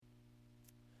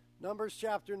Numbers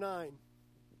chapter 9.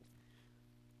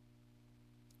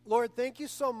 Lord, thank you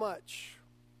so much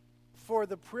for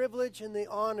the privilege and the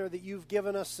honor that you've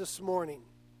given us this morning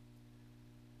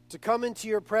to come into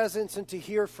your presence and to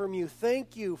hear from you.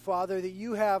 Thank you, Father, that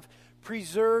you have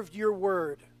preserved your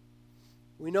word.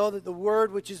 We know that the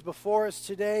word which is before us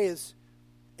today is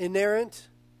inerrant,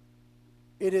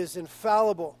 it is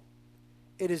infallible,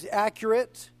 it is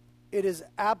accurate, it is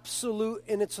absolute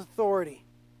in its authority.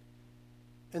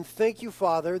 And thank you,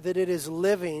 Father, that it is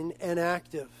living and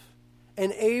active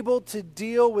and able to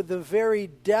deal with the very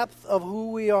depth of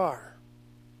who we are.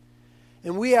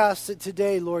 And we ask that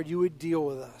today, Lord, you would deal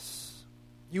with us.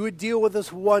 You would deal with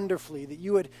us wonderfully, that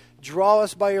you would draw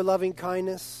us by your loving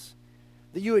kindness,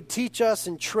 that you would teach us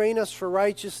and train us for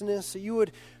righteousness, that you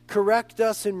would correct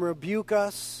us and rebuke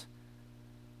us,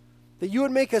 that you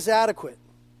would make us adequate,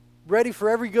 ready for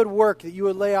every good work that you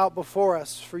would lay out before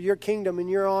us for your kingdom and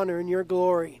your honor and your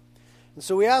glory. And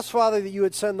so we ask, Father, that you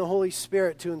would send the Holy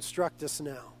Spirit to instruct us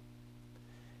now.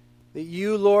 That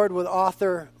you, Lord, would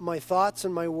author my thoughts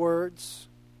and my words,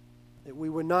 that we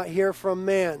would not hear from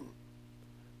man,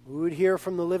 we would hear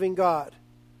from the living God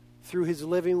through his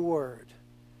living word.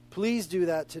 Please do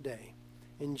that today.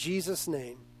 In Jesus'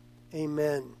 name,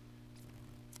 amen.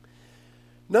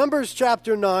 Numbers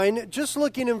chapter 9, just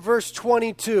looking in verse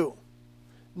 22.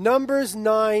 Numbers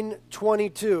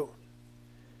 9:22.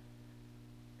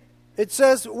 It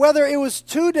says, whether it was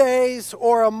 2 days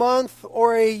or a month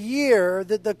or a year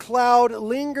that the cloud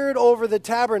lingered over the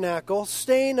tabernacle,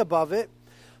 staying above it,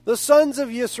 the sons of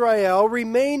Israel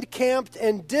remained camped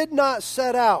and did not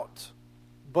set out.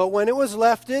 But when it was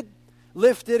lifted,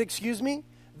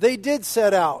 they did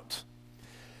set out.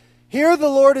 Here the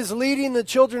Lord is leading the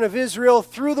children of Israel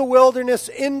through the wilderness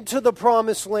into the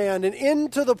promised land and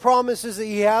into the promises that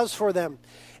he has for them.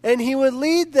 And he would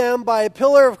lead them by a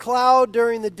pillar of cloud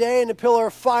during the day and a pillar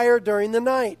of fire during the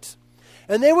night.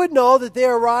 And they would know that they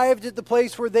arrived at the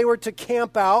place where they were to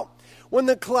camp out when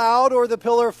the cloud or the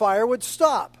pillar of fire would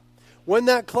stop. When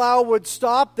that cloud would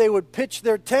stop, they would pitch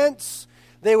their tents,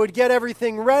 they would get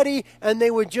everything ready, and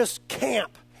they would just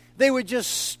camp. They would just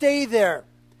stay there.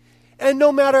 And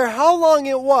no matter how long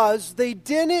it was, they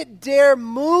didn't dare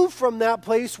move from that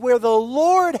place where the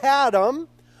Lord had them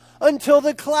until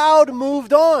the cloud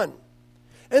moved on.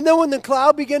 And then when the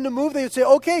cloud began to move, they would say,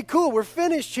 okay, cool, we're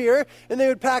finished here. And they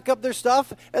would pack up their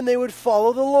stuff and they would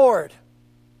follow the Lord.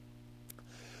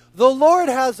 The Lord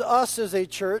has us as a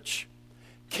church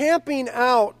camping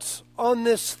out on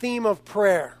this theme of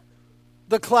prayer.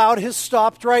 The cloud has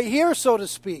stopped right here, so to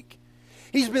speak.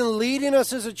 He's been leading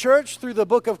us as a church through the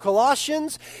book of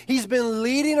Colossians. He's been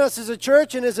leading us as a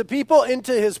church and as a people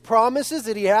into his promises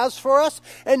that he has for us.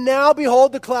 And now,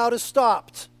 behold, the cloud has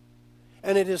stopped.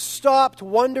 And it has stopped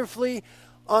wonderfully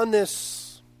on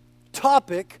this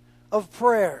topic of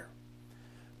prayer.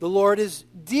 The Lord is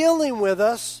dealing with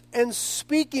us and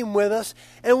speaking with us,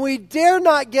 and we dare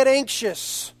not get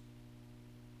anxious.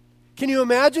 Can you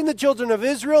imagine the children of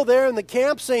Israel there in the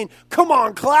camp saying, come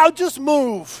on, cloud, just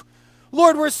move.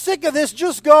 Lord, we're sick of this,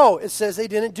 just go. It says they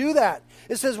didn't do that.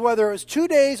 It says whether it was 2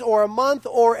 days or a month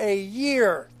or a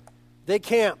year, they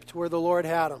camped where the Lord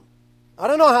had them. I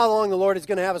don't know how long the Lord is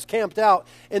going to have us camped out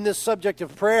in this subject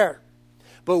of prayer,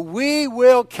 but we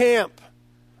will camp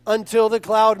until the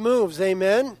cloud moves.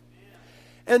 Amen?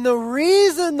 And the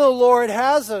reason the Lord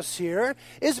has us here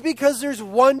is because there's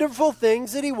wonderful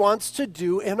things that he wants to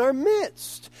do in our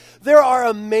midst. There are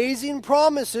amazing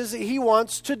promises that he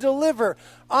wants to deliver.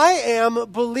 I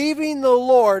am believing the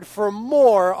Lord for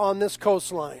more on this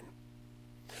coastline.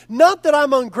 Not that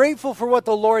I'm ungrateful for what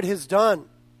the Lord has done,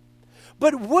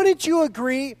 but wouldn't you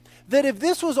agree that if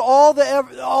this was all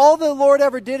the Lord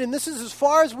ever did, and this is as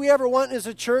far as we ever went as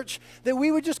a church, that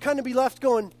we would just kind of be left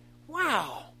going,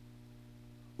 wow.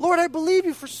 Lord, I believe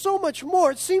you for so much more.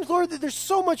 It seems, Lord, that there's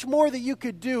so much more that you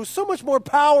could do, so much more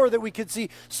power that we could see,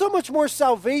 so much more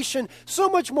salvation, so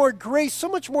much more grace, so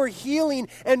much more healing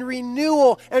and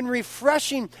renewal and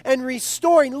refreshing and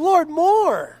restoring. Lord,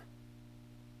 more.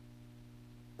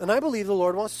 And I believe the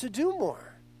Lord wants to do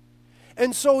more.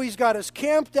 And so he's got us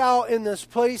camped out in this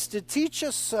place to teach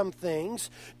us some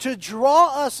things, to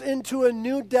draw us into a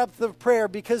new depth of prayer,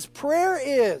 because prayer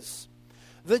is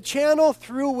the channel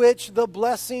through which the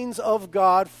blessings of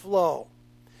God flow.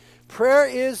 Prayer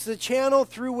is the channel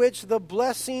through which the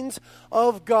blessings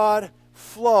of God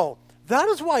flow. That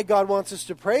is why God wants us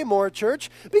to pray more,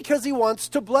 church, because he wants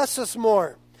to bless us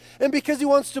more. And because he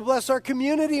wants to bless our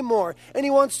community more. And he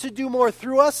wants to do more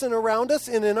through us and around us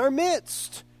and in our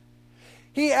midst.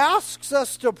 He asks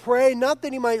us to pray, not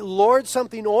that he might lord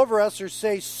something over us or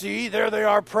say, see, there they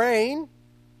are praying.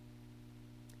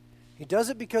 He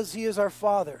does it because He is our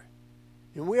Father,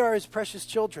 and we are His precious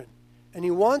children. And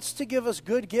He wants to give us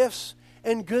good gifts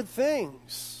and good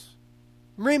things.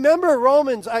 Remember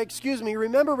Revelation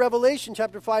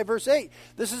chapter 5, verse 8.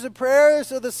 This is the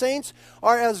prayers of the saints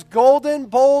are as golden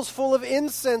bowls full of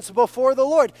incense before the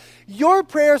Lord. Your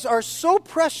prayers are so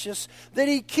precious that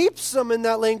He keeps them in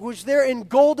that language there in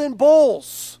golden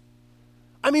bowls.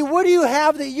 I mean, what do you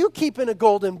have that you keep in a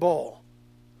golden bowl?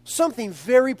 Something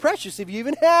very precious if you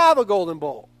even have a golden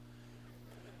bowl.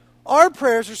 Our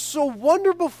prayers are so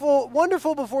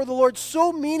wonderful before the Lord,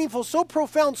 so meaningful, so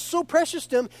profound, so precious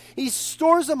to Him. He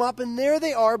stores them up, and there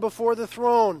they are before the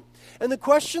throne. And the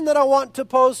question that I want to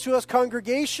pose to us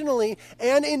congregationally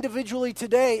and individually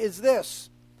today is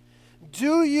this: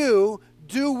 do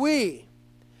we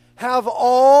have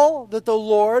all that the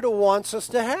Lord wants us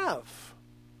to have?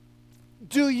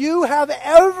 Do you have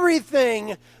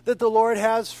everything that the Lord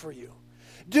has for you?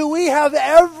 Do we have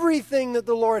everything that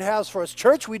the Lord has for us?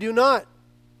 Church, we do not.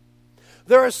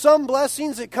 There are some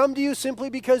blessings that come to you simply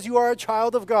because you are a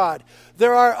child of God.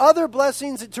 There are other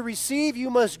blessings that to receive, you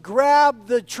must grab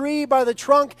the tree by the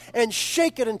trunk and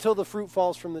shake it until the fruit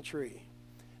falls from the tree,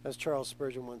 as Charles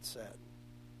Spurgeon once said.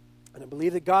 And I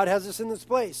believe that God has us in this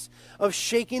place of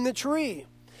shaking the tree.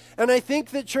 And I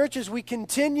think that, church, as we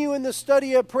continue in the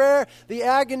study of prayer, the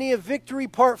agony of victory,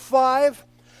 part 5,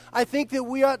 I think that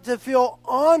we ought to feel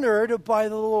honored by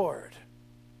the Lord.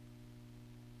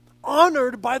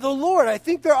 Honored by the Lord. I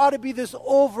think there ought to be this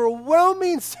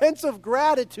overwhelming sense of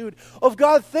gratitude of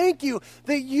God, thank you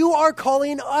that you are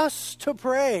calling us to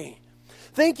pray.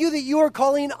 Thank you that you are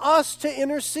calling us to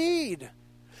intercede.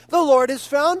 The Lord has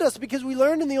found us because we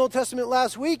learned in the Old Testament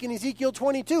last week in Ezekiel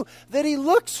 22 that He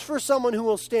looks for someone who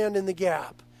will stand in the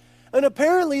gap. And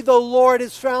apparently the Lord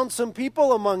has found some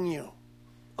people among you,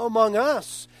 among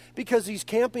us, because He's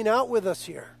camping out with us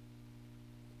here,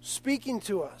 speaking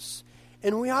to us.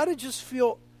 And we ought to just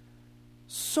feel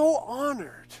so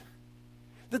honored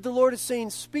that the Lord is saying,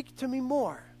 speak to me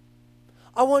more.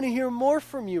 I want to hear more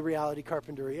from you, Reality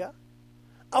Carpinteria.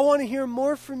 I want to hear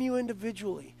more from you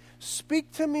individually.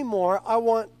 Speak to me more. I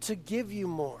want to give you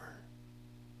more.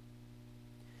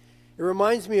 It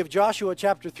reminds me of Joshua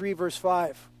chapter 3, verse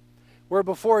 5, where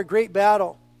before a great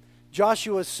battle,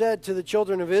 Joshua said to the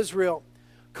children of Israel,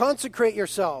 consecrate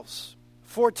yourselves,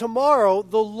 for tomorrow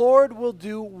the Lord will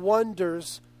do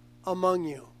wonders among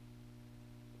you.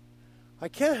 I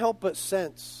can't help but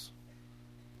sense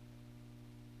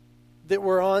that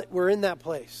we're in that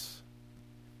place.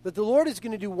 That the Lord is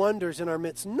going to do wonders in our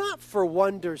midst, not for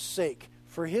wonders' sake,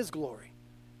 for His glory,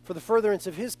 for the furtherance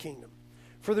of His kingdom,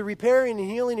 for the repairing and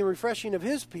healing and refreshing of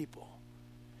His people.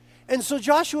 And so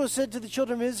Joshua said to the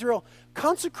children of Israel,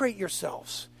 consecrate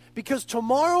yourselves, because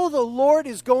tomorrow the Lord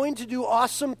is going to do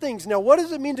awesome things. Now, what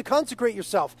does it mean to consecrate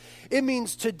yourself? It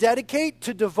means to dedicate,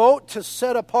 to devote, to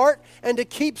set apart, and to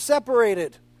keep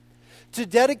separated. To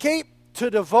dedicate, to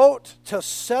devote, to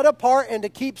set apart, and to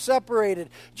keep separated.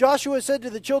 Joshua said to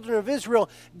the children of Israel,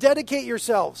 dedicate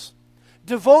yourselves,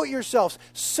 devote yourselves,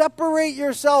 separate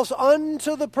yourselves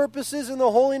unto the purposes and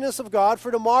the holiness of God, for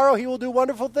tomorrow He will do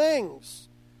wonderful things.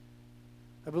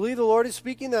 I believe the Lord is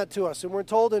speaking that to us. And we're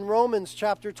told in Romans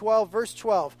chapter 12, verse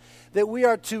 12, that we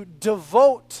are to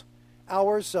devote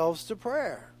ourselves to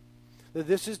prayer. That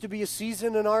this is to be a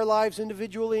season in our lives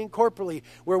individually and corporately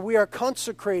where we are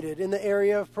consecrated in the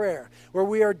area of prayer, where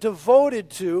we are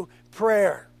devoted to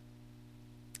prayer.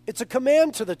 It's a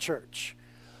command to the church.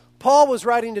 Paul was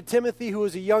writing to Timothy, who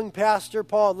was a young pastor.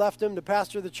 Paul had left him to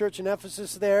pastor the church in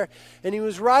Ephesus there. And he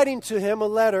was writing to him a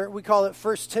letter. We call it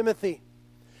 1 Timothy.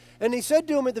 And he said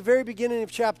to him at the very beginning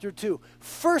of chapter 2,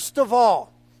 first of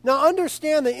all. Now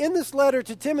understand that in this letter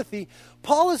to Timothy,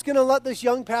 Paul is going to let this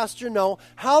young pastor know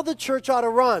how the church ought to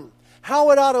run,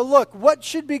 how it ought to look, what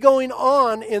should be going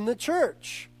on in the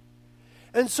church.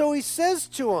 And so he says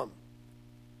to him,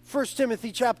 1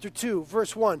 Timothy chapter 2,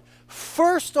 verse 1,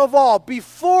 first of all,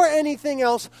 before anything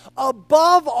else,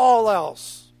 above all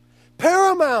else,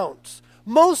 paramount,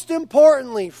 most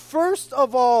importantly, first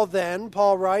of all then,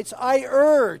 Paul writes, I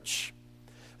urge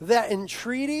that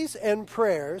entreaties and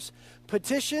prayers,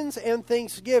 petitions and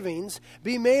thanksgivings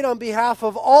be made on behalf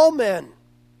of all men.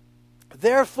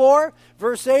 Therefore,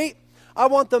 verse 8, I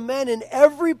want the men in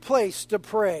every place to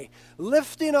pray,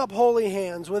 lifting up holy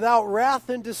hands without wrath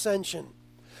and dissension.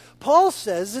 Paul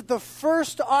says that the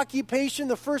first occupation,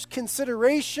 the first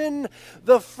consideration,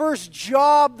 the first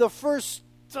job, the first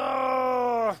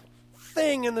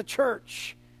thing in the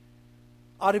church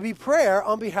ought to be prayer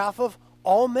on behalf of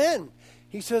all men.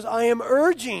 He says, I am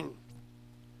urging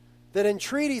that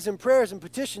entreaties and prayers and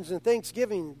petitions and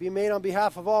thanksgiving be made on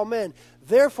behalf of all men.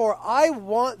 Therefore, I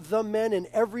want the men in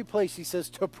every place, he says,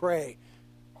 to pray.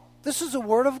 This is a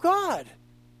word of God.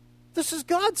 This is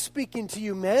God speaking to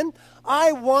you, men.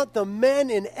 I want the men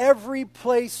in every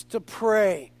place to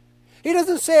pray. He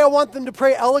doesn't say I want them to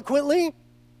pray eloquently.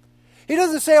 He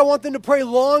doesn't say I want them to pray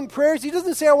long prayers. He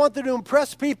doesn't say I want them to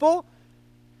impress people.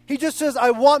 He just says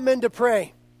I want men to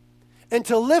pray and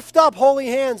to lift up holy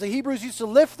hands. The Hebrews used to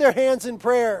lift their hands in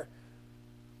prayer.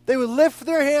 They would lift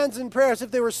their hands in prayer as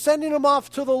if they were sending them off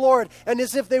to the Lord and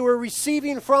as if they were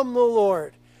receiving from the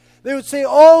Lord. They would say,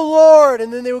 "Oh Lord,"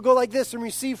 and then they would go like this and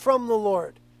receive from the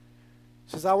Lord.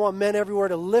 He says, I want men everywhere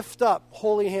to lift up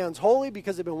holy hands. Holy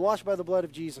because they've been washed by the blood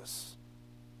of Jesus.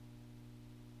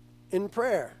 In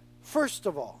prayer, first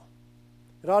of all.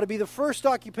 It ought to be the first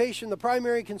occupation, the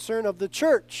primary concern of the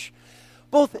church,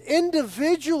 both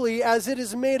individually as it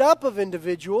is made up of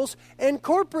individuals and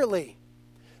corporately.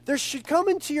 There should come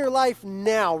into your life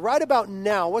now, right about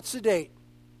now. What's the date?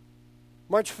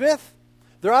 March 5th?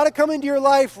 There ought to come into your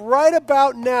life right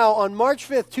about now on March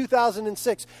 5th,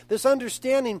 2006, this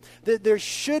understanding that there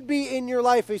should be in your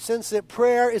life a sense that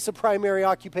prayer is a primary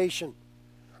occupation.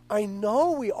 I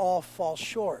know we all fall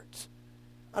short.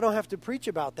 I don't have to preach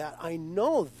about that. I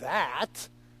know that.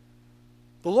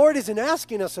 The Lord isn't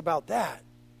asking us about that.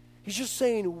 He's just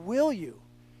saying, will you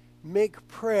make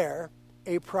prayer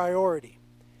a priority?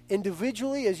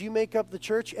 Individually, as you make up the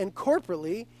church, and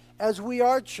corporately, as we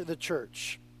are the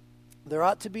church. There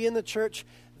ought to be in the church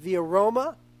the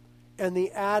aroma and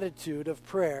the attitude of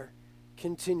prayer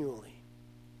continually.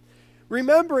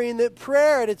 Remembering that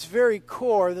prayer at its very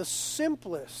core, the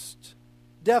simplest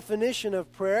definition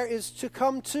of prayer is to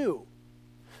come to.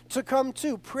 To come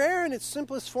to. Prayer in its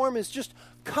simplest form is just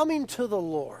coming to the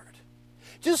Lord.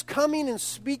 Just coming and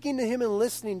speaking to Him and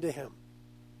listening to Him.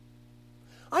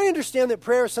 I understand that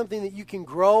prayer is something that you can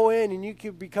grow in and you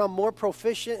can become more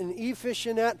proficient and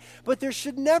efficient at, but there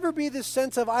should never be this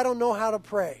sense of, I don't know how to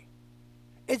pray.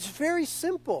 It's very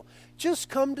simple. Just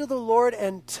come to the Lord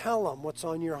and tell Him what's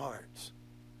on your heart.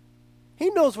 He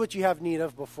knows what you have need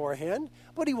of beforehand,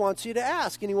 but He wants you to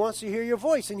ask, and He wants to hear your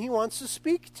voice, and He wants to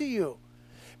speak to you.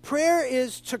 Prayer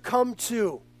is to come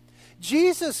to.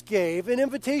 Jesus gave an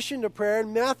invitation to prayer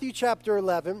in Matthew chapter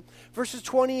 11, verses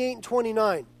 28 and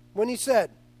 29, when He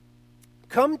said,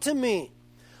 "Come to me,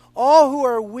 all who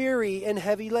are weary and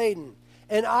heavy laden,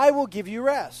 and I will give you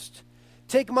rest.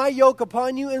 Take my yoke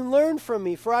upon you and learn from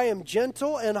me, for I am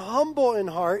gentle and humble in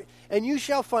heart, and you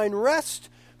shall find rest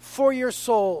for your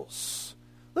souls."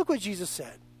 Look what Jesus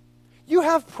said. You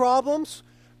have problems?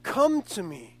 Come to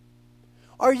me.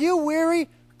 Are you weary?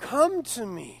 Come to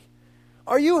me.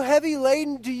 Are you heavy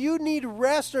laden? Do you need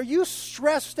rest? Are you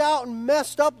stressed out and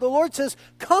messed up? The Lord says,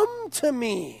 come to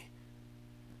me.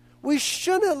 We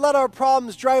shouldn't let our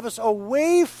problems drive us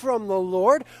away from the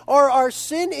Lord, or our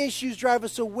sin issues drive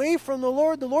us away from the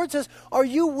Lord. The Lord says, are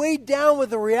you weighed down with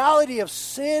the reality of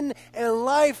sin and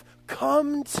life?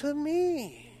 Come to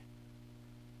me,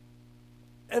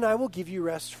 and I will give you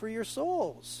rest for your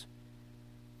souls.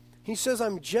 He says,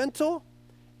 I'm gentle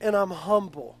and I'm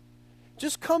humble.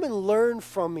 Just come and learn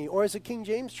from me, or as the King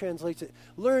James translates it,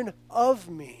 learn of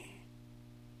me,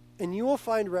 and you will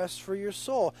find rest for your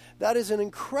soul. That is an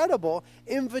incredible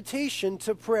invitation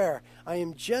to prayer. I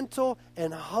am gentle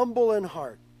and humble in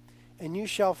heart, and you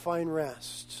shall find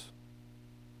rest.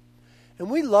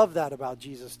 And we love that about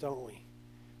Jesus, don't we?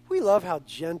 We love how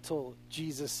gentle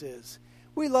Jesus is.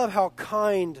 We love how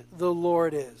kind the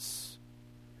Lord is.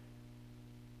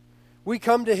 We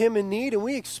come to Him in need, and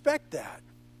we expect that.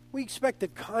 We expect the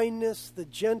kindness, the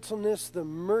gentleness, the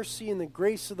mercy, and the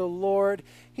grace of the Lord.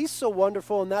 He's so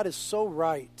wonderful, and that is so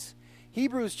right.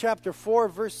 Hebrews chapter 4,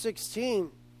 verse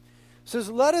 16 says,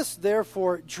 "Let us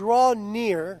therefore draw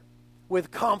near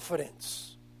with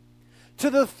confidence to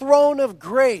the throne of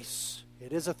grace."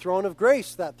 It is a throne of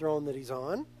grace, that throne that He's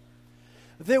on.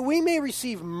 "That we may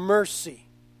receive mercy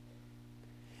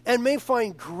and may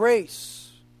find grace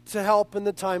to help in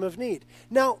the time of need."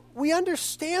 Now, we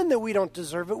understand that we don't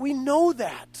deserve it. We know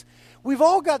that. We've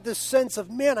all got this sense of,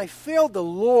 man, I failed the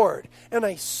Lord, and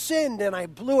I sinned, and I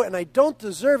blew it, and I don't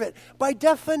deserve it. By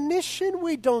definition,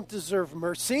 we don't deserve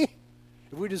mercy.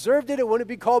 If we deserved it, it wouldn't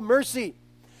be called mercy.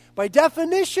 By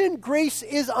definition, grace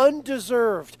is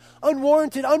undeserved,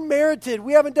 unwarranted, unmerited.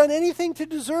 We haven't done anything to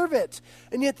deserve it.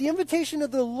 And yet the invitation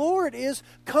of the Lord is,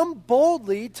 come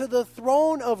boldly to the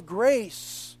throne of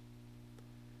grace,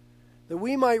 that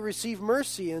we might receive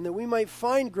mercy and that we might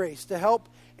find grace to help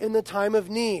in the time of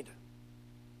need.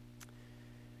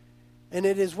 And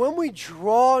it is when we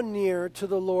draw near to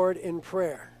the Lord in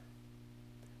prayer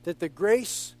that the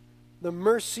grace the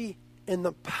mercy and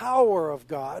the power of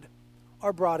God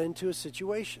are brought into a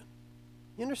situation.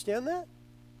 You understand that?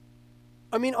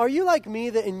 I mean, are you like me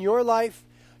that in your life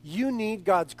you need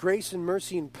God's grace and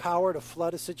mercy and power to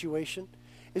flood a situation?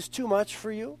 Is too much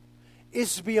for you?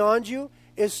 Is beyond you?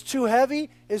 Is too heavy?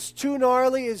 Is too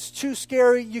gnarly? Is too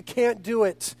scary? You can't do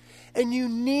it. And you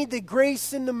need the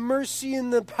grace and the mercy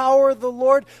and the power of the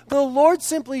Lord. The Lord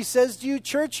simply says to you,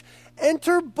 church,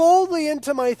 enter boldly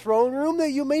into my throne room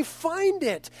that you may find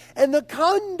it. And the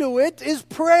conduit is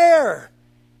prayer.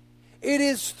 It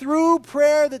is through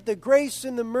prayer that the grace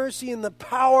and the mercy and the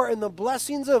power and the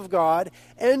blessings of God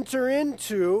enter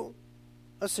into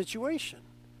a situation.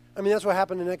 I mean, that's what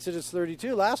happened in Exodus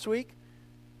 32 last week.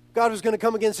 God was going to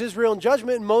come against Israel in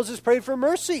judgment, and Moses prayed for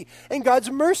mercy. And God's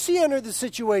mercy entered the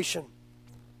situation.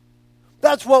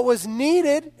 That's what was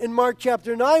needed in Mark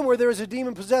chapter 9, where there was a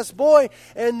demon-possessed boy,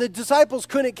 and the disciples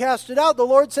couldn't cast it out. The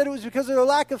Lord said it was because of their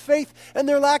lack of faith and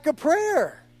their lack of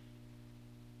prayer.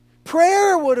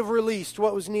 Prayer would have released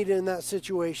what was needed in that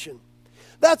situation.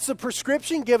 That's the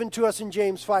prescription given to us in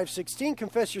James 5:16.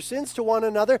 Confess your sins to one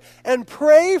another and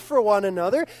pray for one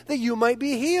another that you might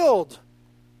be healed.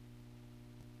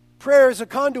 Prayer is a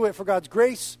conduit for God's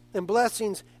grace and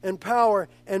blessings and power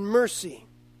and mercy.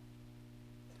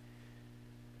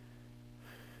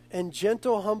 And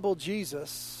gentle, humble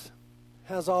Jesus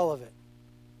has all of it.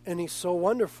 And he's so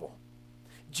wonderful.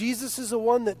 Jesus is the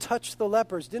one that touched the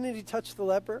lepers. Didn't he touch the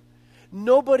leper?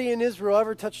 Nobody in Israel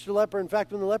ever touched a leper. In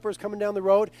fact, when the leper was coming down the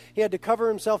road, he had to cover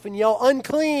himself and yell,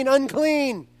 unclean,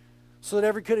 unclean, so that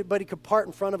everybody could part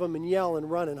in front of him and yell and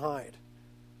run and hide.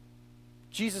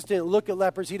 Jesus didn't look at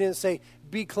lepers. He didn't say,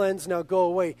 be cleansed, now go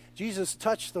away. Jesus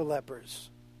touched the lepers.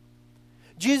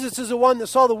 Jesus is the one that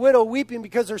saw the widow weeping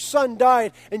because her son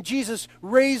died, and Jesus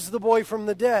raised the boy from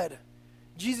the dead.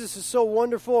 Jesus is so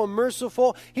wonderful and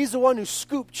merciful. He's the one who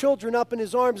scooped children up in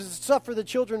his arms and suffered the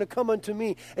children to come unto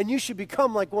me. And you should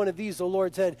become like one of these, the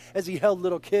Lord said, as he held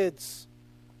little kids.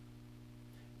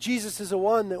 Jesus is the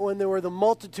one that when there were the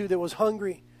multitude that was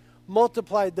hungry,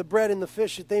 multiplied the bread and the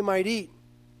fish that they might eat.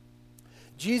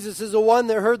 Jesus is the one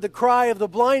that heard the cry of the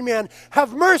blind man,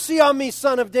 have mercy on me,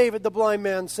 son of David, the blind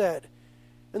man said.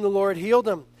 And the Lord healed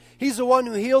him. He's the one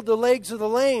who healed the legs of the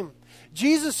lame.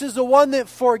 Jesus is the one that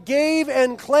forgave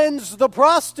and cleansed the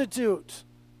prostitute.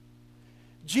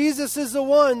 Jesus is the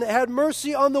one that had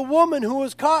mercy on the woman who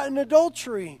was caught in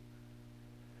adultery.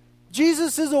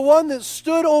 Jesus is the one that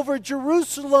stood over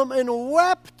Jerusalem and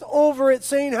wept over it,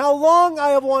 saying, how long I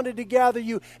have wanted to gather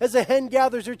you as a hen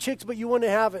gathers her chicks, but you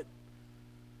wouldn't have it.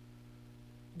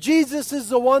 Jesus is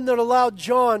the one that allowed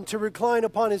John to recline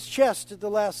upon his chest at the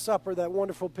Last Supper, that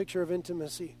wonderful picture of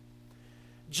intimacy.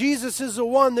 Jesus is the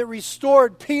one that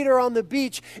restored Peter on the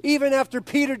beach, even after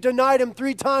Peter denied him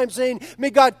 3 times, saying, may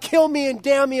God kill me and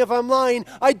damn me if I'm lying.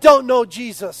 I don't know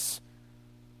Jesus.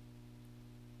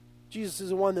 Jesus is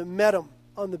the one that met him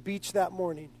on the beach that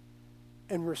morning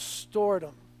and restored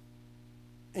him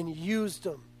and used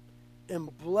him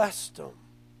and blessed him.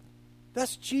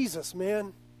 That's Jesus,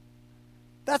 man.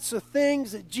 That's the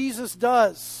things that Jesus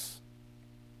does.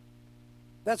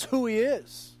 That's who he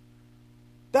is.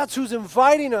 That's who's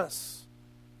inviting us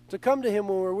to come to him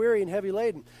when we're weary and heavy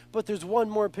laden. But there's one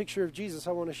more picture of Jesus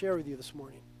I want to share with you this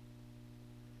morning.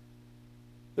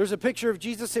 There's a picture of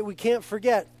Jesus that we can't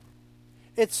forget.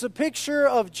 It's a picture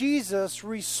of Jesus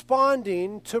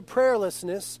responding to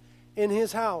prayerlessness in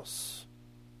his house.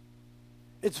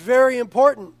 It's very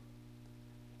important.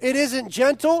 It isn't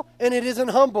gentle and it isn't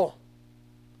humble.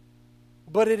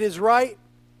 But it is right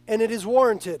and it is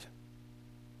warranted.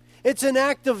 It's an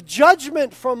act of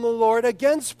judgment from the Lord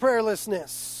against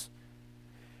prayerlessness.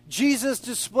 Jesus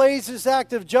displays this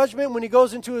act of judgment when he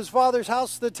goes into his Father's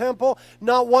house, the temple,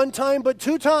 not 1 time, but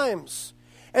 2 times.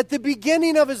 At the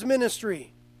beginning of his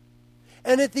ministry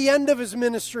and at the end of his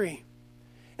ministry.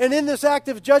 And in this act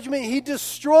of judgment, he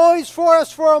destroys for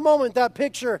us for a moment that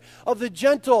picture of the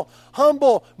gentle,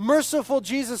 humble, merciful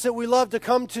Jesus that we love to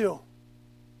come to.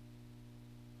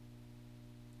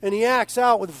 And he acts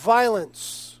out with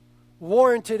violence,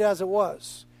 warranted as it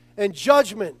was, and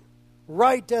judgment,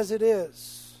 right as it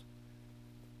is.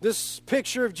 This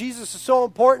picture of Jesus is so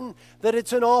important that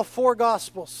it's in all 4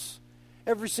 Gospels.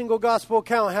 Every single Gospel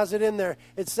account has it in there.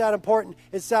 It's that important.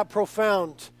 It's that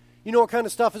profound. You know what kind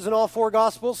of stuff is in all 4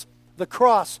 Gospels? The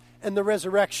cross and the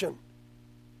resurrection.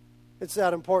 It's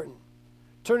that important.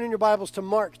 Turn in your Bibles to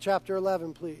Mark chapter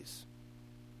 11, please.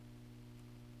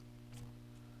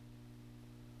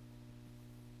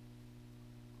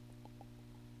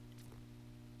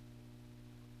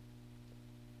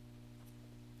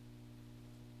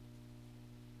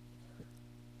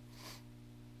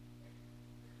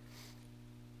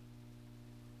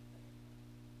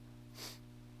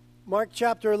 Mark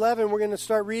chapter 11, we're going to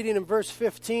start reading in verse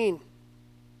 15.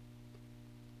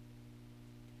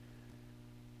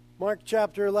 Mark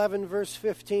chapter 11, verse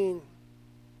 15.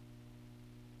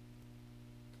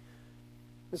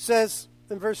 It says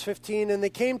in verse 15, "And they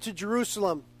came to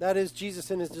Jerusalem," that is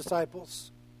Jesus and his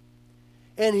disciples.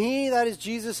 "And he," that is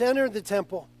Jesus, "entered the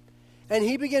temple. And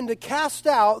he began to cast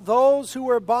out those who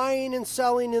were buying and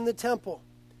selling in the temple.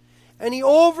 And he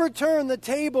overturned the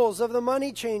tables of the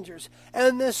money changers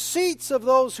and the seats of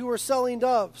those who were selling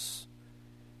doves.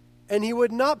 And he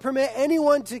would not permit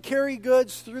anyone to carry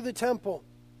goods through the temple.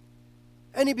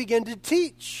 And he began to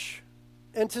teach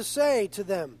and to say to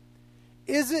them,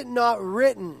 'Is it not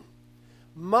written,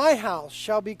 my house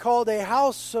shall be called a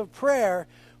house of prayer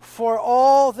for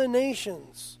all the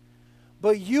nations?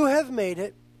 But you have made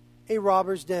it a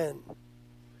robber's den.'"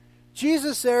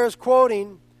 Jesus there is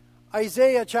quoting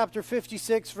Isaiah chapter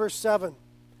 56, verse 7.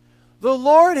 "The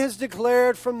Lord has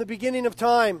declared from the beginning of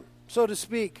time, so to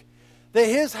speak, that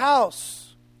his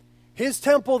house, his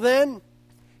temple then,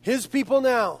 his people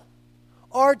now,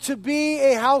 are to be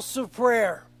a house of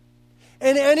prayer.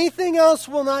 And anything else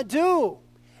will not do.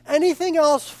 Anything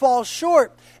else falls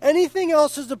short. Anything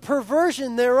else is a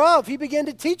perversion thereof." He began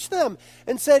to teach them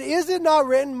and said, "Is it not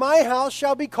written, my house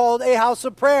shall be called a house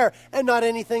of prayer, and not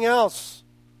anything else?"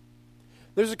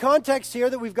 There's a context here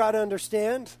that we've got to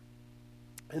understand,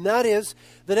 and that is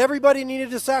that everybody needed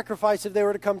to sacrifice if they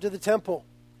were to come to the temple.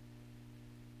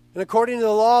 And according to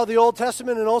the law of the Old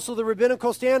Testament and also the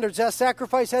rabbinical standards, that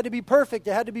sacrifice had to be perfect.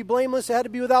 It had to be blameless. It had to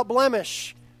be without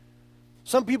blemish.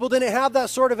 Some people didn't have that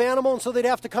sort of animal, and so they'd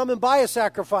have to come and buy a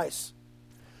sacrifice.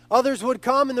 Others would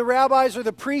come, and the rabbis or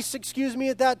the priests,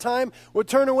 at that time, would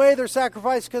turn away their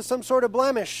sacrifice because some sort of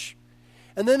blemish.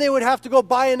 And then they would have to go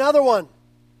buy another one.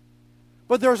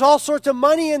 But there was all sorts of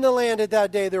money in the land at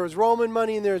that day. There was Roman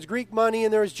money, and there was Greek money,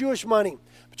 and there was Jewish money.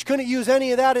 But you couldn't use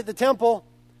any of that at the temple.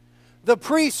 The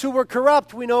priests who were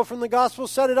corrupt, we know from the gospel,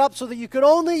 set it up so that you could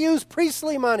only use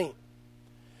priestly money.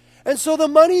 And so the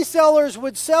money sellers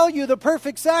would sell you the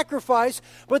perfect sacrifice,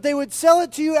 but they would sell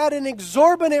it to you at an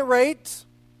exorbitant rate.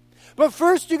 But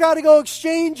first you got to go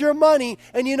exchange your money,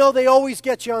 and they always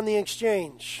get you on the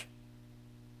exchange.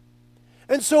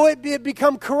 And so it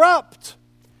become corrupt.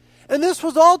 And this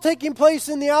was all taking place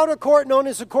in the outer court known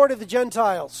as the court of the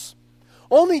Gentiles.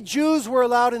 Only Jews were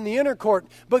allowed in the inner court,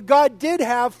 but God did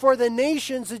have for the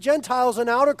nations, the Gentiles, an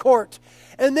outer court.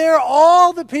 And there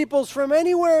all the peoples from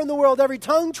anywhere in the world, every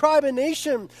tongue, tribe, and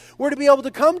nation, were to be able to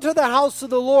come to the house of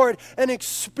the Lord and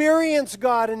experience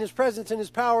God and his presence and his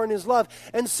power and his love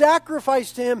and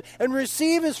sacrifice to him and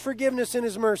receive his forgiveness and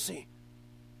his mercy.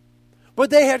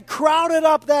 But they had crowded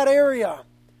up that area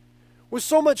with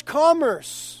so much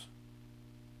commerce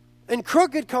and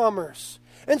crooked commerce,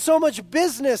 and so much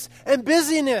business and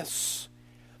busyness.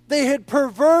 They had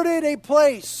perverted a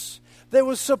place that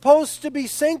was supposed to be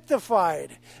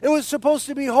sanctified. It was supposed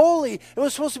to be holy. It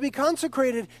was supposed to be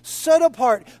consecrated, set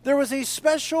apart. There was a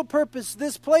special purpose.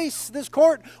 This place, this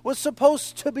court, was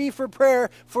supposed to be for prayer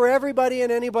for everybody and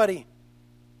anybody.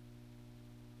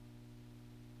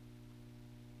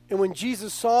 And when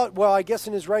Jesus saw it, well, I guess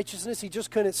in his righteousness, he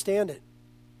just couldn't stand it.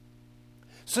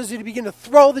 It says that he began to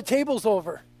throw the tables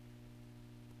over.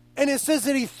 And it says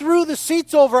that he threw the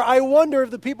seats over. I wonder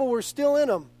if the people were still in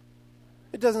them.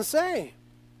 It doesn't say.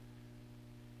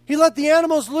 He let the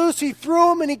animals loose. He threw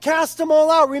them and he cast them all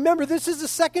out. Remember, this is the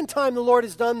second time the Lord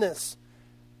has done this.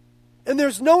 And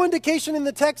there's no indication in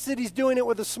the text that he's doing it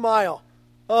with a smile.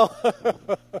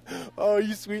 Oh,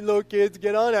 you sweet little kids,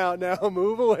 get on out now.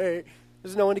 Move away.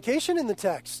 There's no indication in the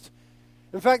text.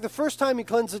 In fact, the first time he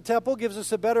cleansed the temple gives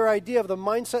us a better idea of the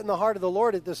mindset and the heart of the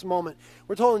Lord at this moment.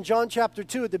 We're told in John chapter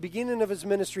 2, at the beginning of his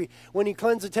ministry, when he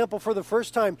cleansed the temple for the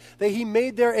first time, that he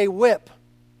made there a whip.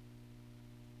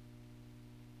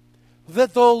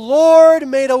 That the Lord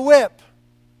made a whip.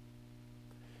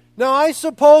 Now, I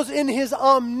suppose in his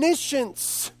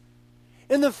omniscience,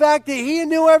 in the fact that he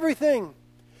knew everything,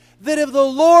 that if the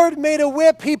Lord made a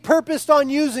whip, he purposed on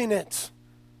using it.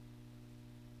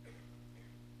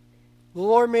 The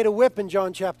Lord made a whip in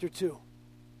John chapter 2.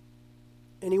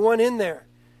 And he went in there.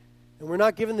 And we're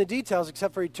not given the details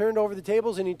except for he turned over the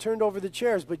tables and he turned over the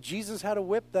chairs. But Jesus had a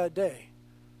whip that day.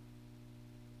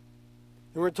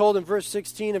 And we're told in verse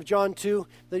 16 of John 2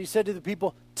 that he said to the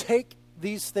people, "Take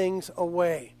these things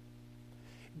away.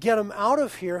 Get them out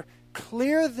of here.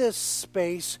 Clear this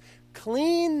space.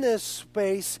 Clean this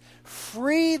space.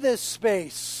 Free this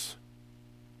space."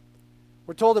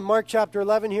 We're told in Mark chapter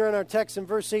 11 here in our text in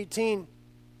verse 18,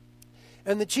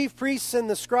 "And the chief priests and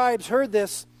the scribes heard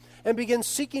this and began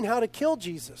seeking how to kill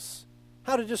Jesus,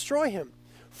 how to destroy him.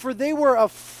 For they were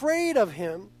afraid of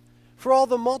him, for all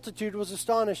the multitude was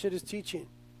astonished at his teaching.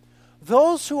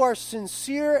 Those who are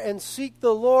sincere and seek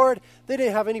the Lord, they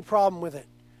didn't have any problem with it.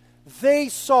 They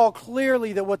saw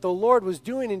clearly that what the Lord was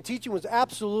doing and teaching was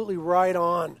absolutely right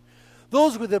on.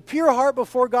 Those with a pure heart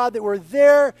before God that were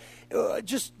there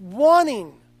just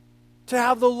wanting to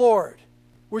have the Lord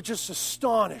were just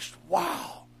astonished.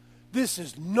 Wow, this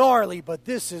is gnarly, but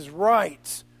this is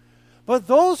right. But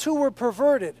those who were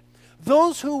perverted,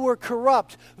 those who were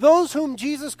corrupt, those whom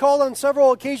Jesus called on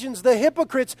several occasions the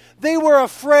hypocrites, they were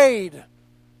afraid.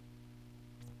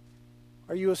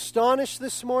 Are you astonished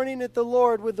this morning at the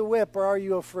Lord with the whip, or are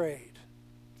you afraid?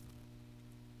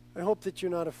 I hope that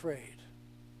you're not afraid.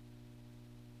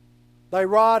 Thy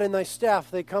rod and thy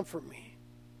staff, they comfort me.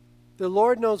 The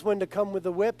Lord knows when to come with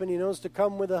the whip, and He knows to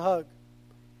come with a hug.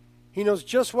 He knows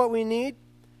just what we need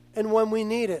and when we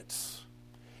need it.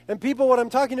 And people, what I'm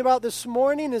talking about this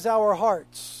morning is our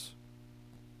hearts.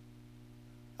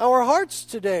 Our hearts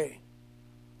today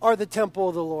are the temple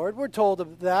of the Lord. We're told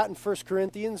of that in 1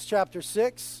 Corinthians chapter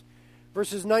 6,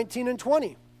 verses 19 and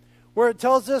 20, where it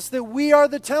tells us that we are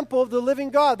the temple of the living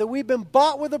God, that we've been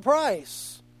bought with a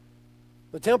price.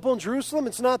 The temple in Jerusalem,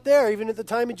 it's not there. Even at the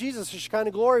time of Jesus, the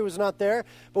Shekinah glory was not there.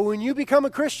 But when you become a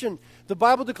Christian, the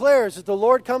Bible declares that the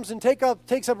Lord comes and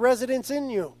takes up residence in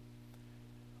you.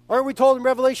 Aren't we told in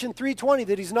Revelation 3:20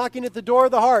 that He's knocking at the door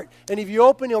of the heart, and if you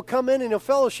open, He'll come in and He'll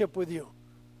fellowship with you?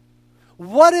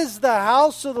 What is the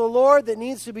house of the Lord that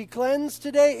needs to be cleansed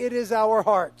today? It is our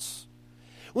hearts.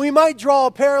 We might draw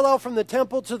a parallel from the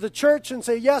temple to the church and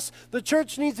say, yes, the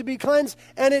church needs to be cleansed,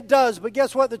 and it does. But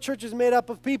guess what? The church is made up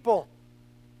of people.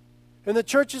 And the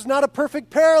church is not a perfect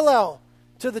parallel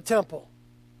to the temple,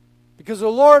 because the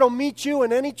Lord will meet you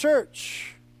in any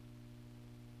church.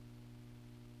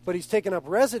 But He's taken up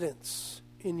residence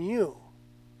in you.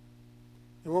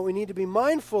 And what we need to be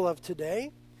mindful of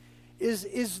today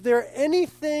is there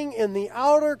anything in the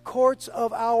outer courts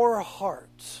of our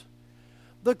heart,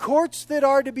 the courts that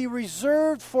are to be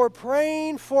reserved for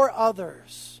praying for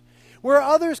others, where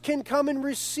others can come and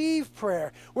receive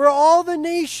prayer, where all the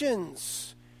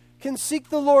nations can seek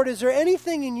the Lord? Is there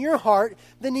anything in your heart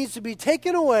that needs to be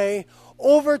taken away,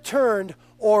 overturned,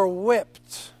 or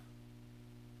whipped,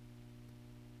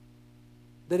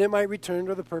 that it might return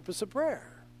to the purpose of prayer?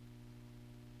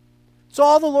 It's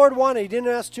all the Lord wanted. He didn't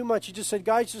ask too much. He just said,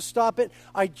 guys, just stop it.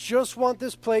 I just want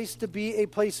this place to be a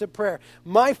place of prayer.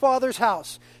 My Father's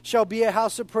house shall be a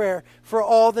house of prayer for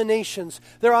all the nations.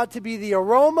 There ought to be the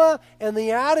aroma and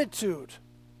the attitude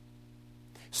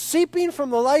seeping from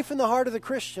the life and the heart of the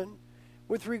Christian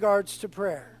with regards to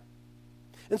prayer.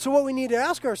 And so what we need to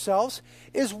ask ourselves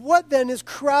is, what then is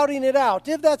crowding it out?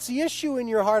 If that's the issue in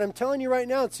your heart, I'm telling you right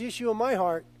now, it's the issue in my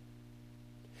heart.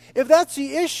 If that's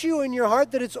the issue in your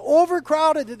heart, that it's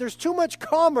overcrowded, that there's too much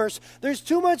commerce, there's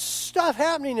too much stuff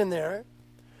happening in there,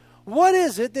 what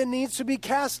is it that needs to be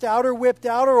cast out or whipped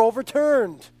out or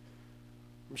overturned?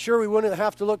 I'm sure we wouldn't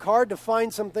have to look hard to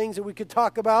find some things that we could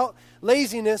talk about,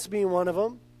 laziness being one of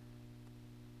them.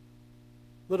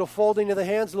 Little folding of the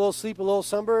hands, a little sleep, a little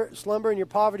slumber, and your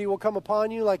poverty will come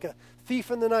upon you like a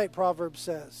thief in the night, Proverbs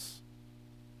says.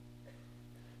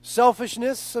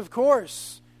 Selfishness, of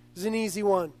course, is an easy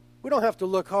one. We don't have to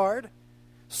look hard.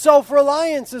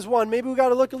 Self-reliance is one. Maybe we got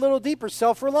to look a little deeper.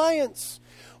 Self-reliance.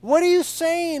 What are you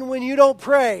saying when you don't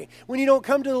pray? When you don't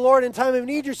come to the Lord in time of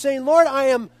need, you're saying, Lord, I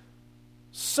am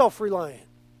self-reliant.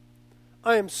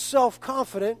 I am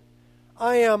self-confident.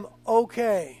 I am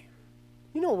okay.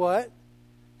 You know what?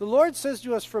 The Lord says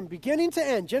to us from beginning to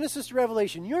end, Genesis to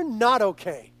Revelation, you're not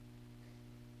okay.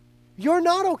 You're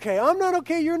not okay. I'm not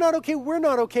okay. You're not okay. We're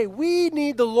not okay. We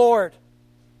need the Lord.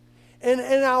 And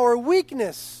in our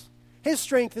weakness, His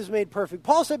strength is made perfect.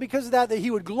 Paul said because of that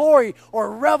He would glory or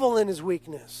revel in His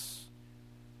weakness.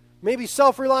 Maybe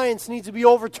self-reliance needs to be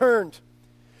overturned.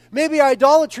 Maybe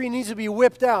idolatry needs to be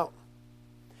whipped out.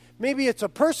 Maybe it's a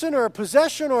person or a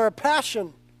possession or a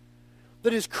passion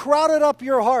that has crowded up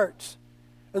your heart.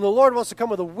 And the Lord wants to come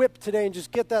with a whip today and just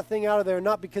get that thing out of there,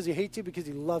 not because He hates you, because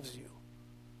He loves you.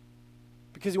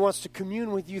 Because He wants to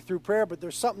commune with you through prayer, but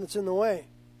there's something that's in the way.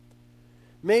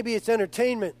 Maybe it's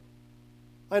entertainment.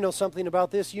 I know something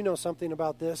about this. You know something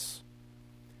about this.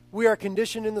 We are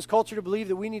conditioned in this culture to believe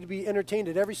that we need to be entertained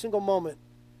at every single moment.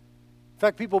 In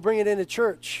fact, people bring it into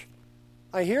church.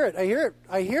 I hear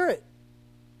it.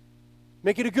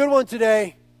 Make it a good one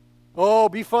today. Oh,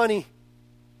 be funny.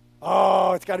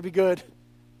 Oh, it's got to be good.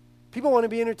 People want to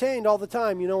be entertained all the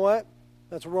time. You know what?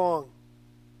 That's wrong.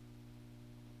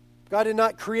 God did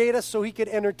not create us so He could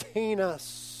entertain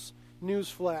us.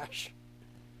 Newsflash.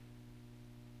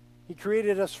 He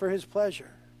created us for His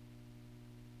pleasure.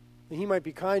 that he might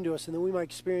be kind to us and that we might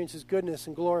experience his goodness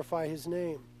and glorify his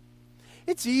name.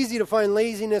 It's easy to find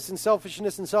laziness and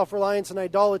selfishness and self-reliance and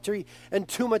idolatry and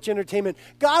too much entertainment.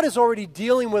 God is already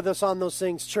dealing with us on those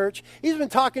things, church. He's been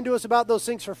talking to us about those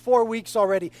things for 4 weeks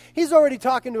already. He's already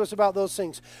talking to us about those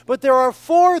things. But there are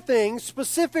 4 things,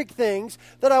 specific things,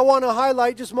 that I want to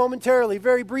highlight just momentarily,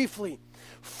 very briefly.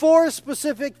 4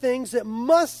 specific things that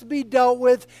must be dealt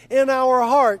with in our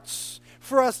hearts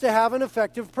for us to have an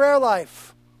effective prayer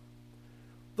life.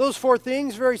 Those 4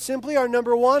 things, very simply, are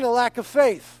number 1, a lack of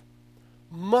faith.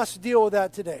 Must deal with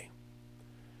that today.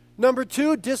 Number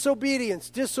 2, disobedience.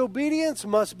 Disobedience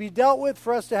must be dealt with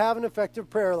for us to have an effective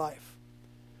prayer life.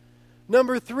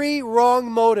 Number 3,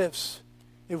 wrong motives.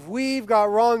 If we've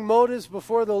got wrong motives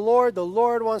before the Lord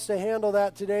wants to handle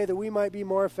that today, that we might be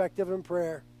more effective in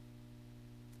prayer.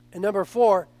 And number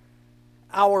 4,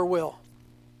 our will.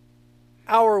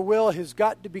 Our will has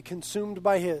got to be consumed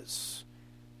by his.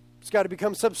 It's got to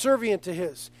become subservient to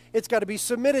his. It's got to be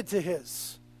submitted to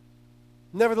his.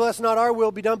 Nevertheless, not our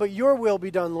will be done, but your will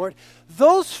be done, Lord.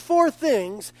 Those 4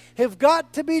 things have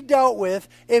got to be dealt with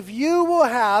if you will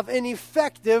have an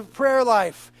effective prayer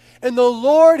life. And the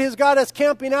Lord has got us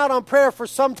camping out on prayer for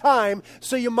some time,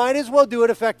 so you might as well do it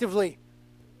effectively.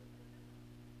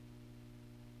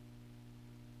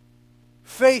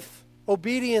 Faith,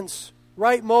 obedience,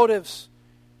 right motives,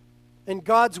 and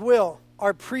God's will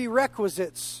are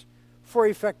prerequisites for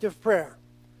effective prayer.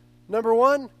 Number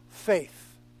 1, faith.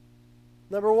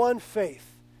 Number 1,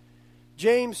 faith.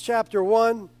 James chapter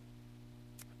 1.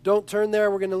 Don't turn there.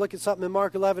 We're going to look at something in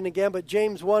Mark 11 again. But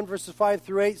James 1 verses 5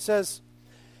 through 8 says,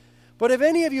 "But if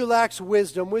any of you lacks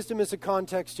wisdom," wisdom is a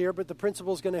context here, but the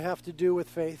principle is going to have to do with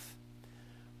faith.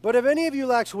 "But if any of you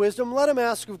lacks wisdom, let him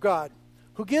ask of God,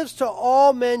 who gives to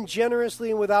all men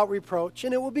generously and without reproach,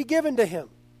 and it will be given to him.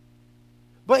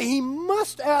 But he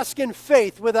must ask in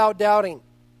faith without doubting.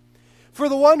 For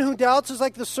the one who doubts is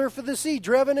like the surf of the sea,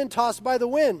 driven and tossed by the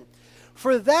wind.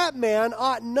 For that man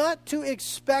ought not to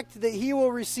expect that he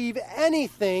will receive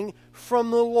anything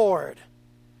from the Lord,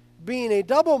 being a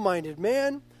double-minded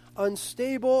man,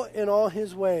 unstable in all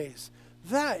his ways."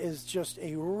 That is just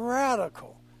a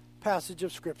radical passage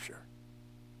of Scripture.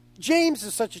 James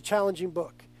is such a challenging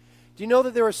book. Do you know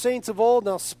that there were saints of old, and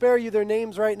I'll spare you their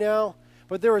names right now,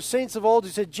 but there were saints of old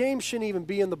who said James shouldn't even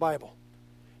be in the Bible.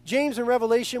 James and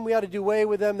Revelation, we ought to do away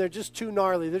with them. They're just too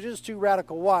gnarly. They're just too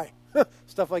radical. Why?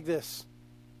 Stuff like this.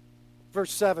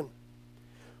 Verse 7.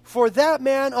 "For that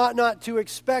man ought not to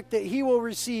expect that he will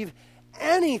receive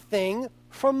anything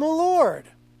from the Lord."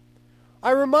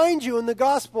 I remind you in the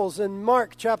Gospels, in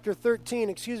Matthew chapter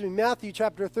 13,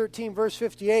 verse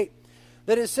 58,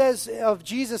 that it says of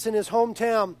Jesus in his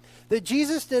hometown that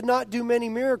Jesus did not do many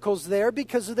miracles there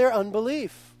because of their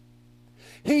unbelief.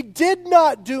 He did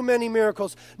not do many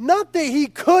miracles. Not that he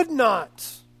could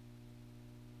not.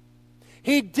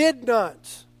 He did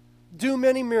not do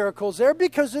many miracles there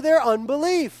because of their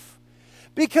unbelief.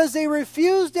 Because they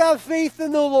refused to have faith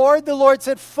in the Lord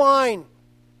said, "Fine.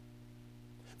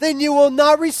 Then you will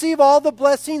not receive all the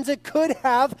blessings that could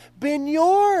have been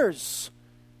yours."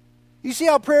 You see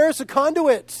how prayer is a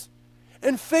conduit.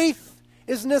 And faith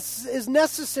is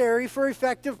necessary for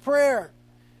effective prayer.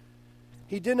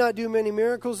 He did not do many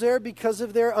miracles there because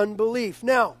of their unbelief.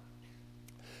 Now,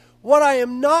 what I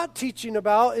am not teaching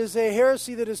about is a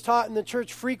heresy that is taught in the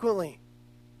church frequently.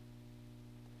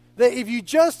 That if you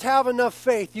just have enough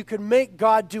faith, you can make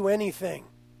God do anything.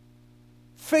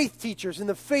 Faith teachers in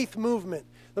the faith movement,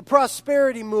 the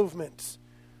prosperity movements.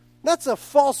 That's a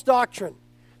false doctrine.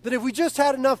 That if we just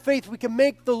had enough faith, we can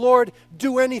make the Lord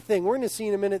do anything. We're going to see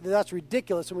in a minute that that's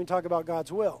ridiculous when we talk about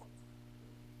God's will.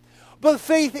 But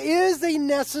faith is a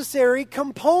necessary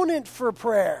component for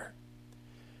prayer.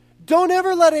 Don't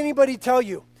ever let anybody tell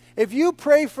you, if you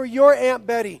pray for your Aunt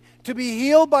Betty to be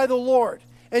healed by the Lord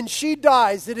and she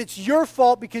dies, that it's your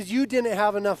fault because you didn't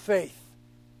have enough faith.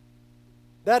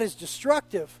 That is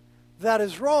destructive. That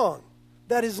is wrong.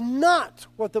 That is not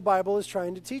what the Bible is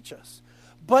trying to teach us.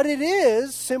 But it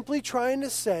is simply trying to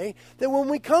say that when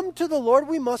we come to the Lord,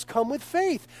 we must come with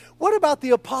faith. What about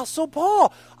the Apostle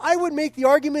Paul? I would make the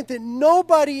argument that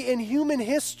nobody in human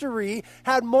history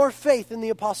had more faith than the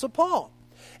Apostle Paul.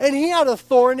 And he had a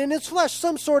thorn in his flesh,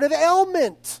 some sort of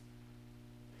ailment.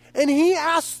 And he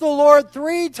asked the Lord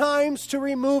 3 times to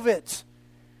remove it.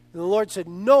 And the Lord said,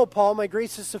 "No, Paul, my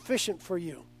grace is sufficient for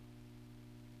you."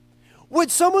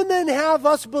 Would someone then have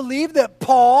us believe that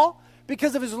Paul,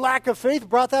 because of his lack of faith,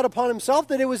 brought that upon himself,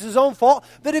 that it was his own fault,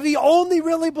 that if he only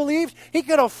really believed, he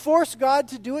could have forced God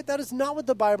to do it? That is not what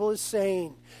the Bible is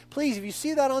saying. Please, if you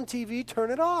see that on TV,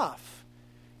 turn it off.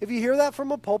 If you hear that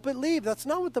from a pulpit, leave. That's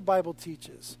not what the Bible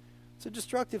teaches. It's a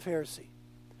destructive heresy.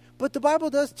 But the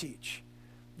Bible does teach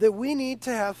that we need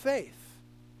to have faith.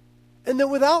 And that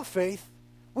without faith,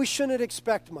 we shouldn't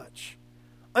expect much.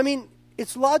 I mean,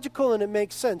 it's logical and it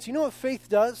makes sense. You know what faith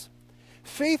does?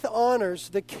 Faith honors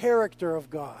the character of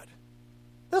God.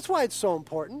 That's why it's so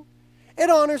important.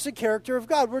 It honors the character of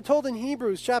God. We're told in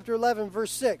Hebrews chapter 11, verse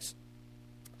 6,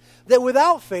 that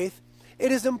without faith,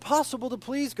 it is impossible to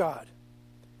please God.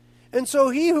 And so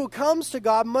he who comes to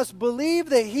God must believe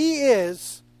that he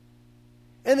is,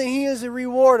 and that he is a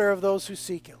rewarder of those who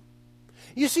seek him.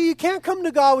 You see, you can't come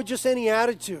to God with just any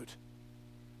attitude.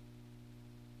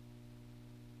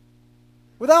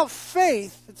 Without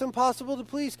faith, it's impossible to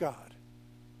please God.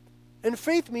 And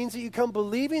faith means that you come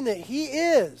believing that he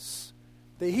is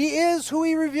who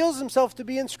he reveals himself to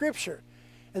be in Scripture,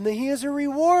 and that he is a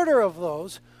rewarder of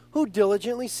those who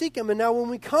diligently seek him. And now when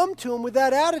we come to him with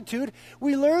that attitude,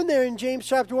 we learn there in James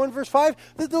chapter 1, verse 5,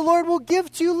 that the Lord will give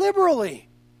to you liberally.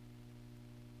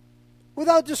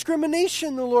 Without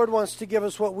discrimination, the Lord wants to give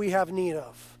us what we have need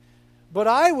of. But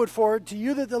I would forward to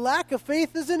you that the lack of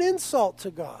faith is an insult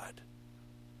to God.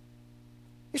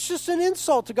 It's just an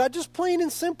insult to God, just plain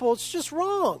and simple. It's just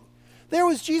wrong. There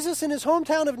was Jesus in his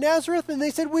hometown of Nazareth, and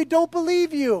they said, "We don't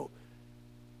believe you."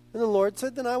 And the Lord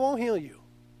said, "Then I won't heal you.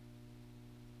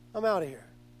 I'm out of here."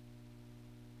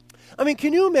 I mean,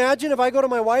 can you imagine if I go to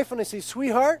my wife and I say,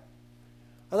 "Sweetheart,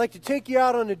 I'd like to take you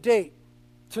out on a date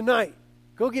tonight.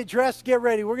 Go get dressed, get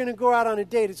ready. We're going to go out on a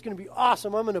date. It's going to be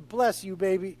awesome. I'm going to bless you,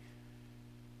 baby."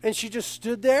 And she just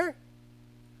stood there.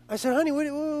 I said, "Honey, what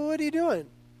are you doing?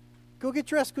 Go get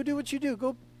dressed. Go do what you do.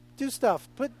 Go do stuff.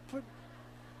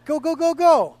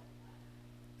 Go.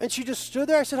 And she just stood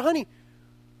there. I said, "Honey,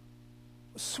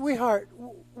 sweetheart,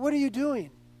 what are you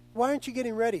doing? Why aren't you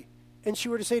getting ready?" And she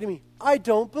were to say to me, "I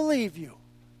don't believe you."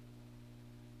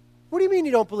 "What do you mean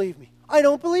you don't believe me?" "I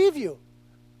don't believe you."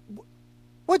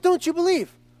 "What don't you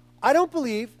believe?" "I don't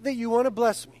believe that you want to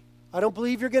bless me. I don't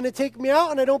believe you're going to take me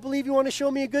out, and I don't believe you want to show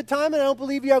me a good time, and I don't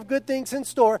believe you have good things in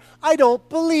store. I don't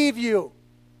believe you."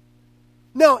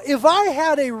 Now, if I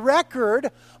had a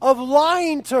record of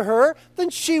lying to her, then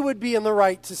she would be in the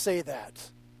right to say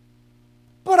that.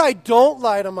 But I don't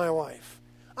lie to my wife.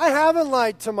 I haven't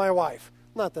lied to my wife.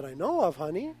 Not that I know of,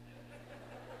 honey.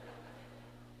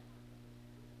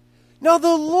 Now,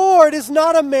 the Lord is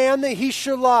not a man that he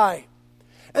should lie.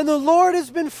 And the Lord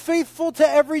has been faithful to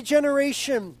every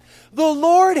generation. The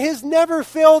Lord has never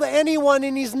failed anyone,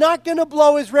 and he's not going to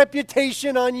blow his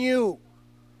reputation on you.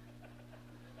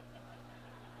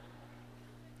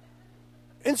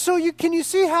 And so can you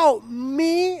see how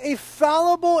me, a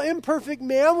fallible, imperfect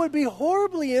man, would be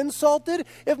horribly insulted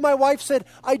if my wife said,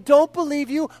 "I don't believe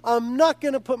you. I'm not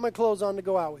going to put my clothes on to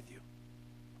go out with you."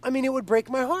 I mean, it would break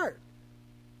my heart.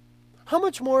 How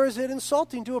much more is it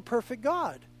insulting to a perfect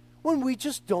God when we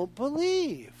just don't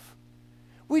believe?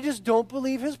 We just don't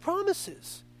believe his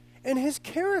promises and his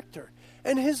character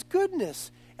and his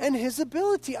goodness and his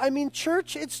ability. I mean,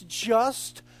 church, it's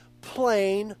just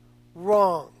plain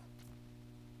wrong.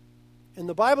 And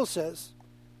the Bible says,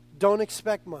 don't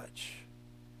expect much.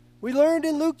 We learned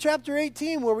in Luke chapter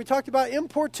 18, where we talked about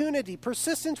importunity,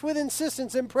 persistence with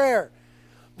insistence in prayer,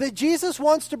 that Jesus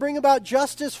wants to bring about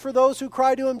justice for those who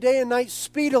cry to him day and night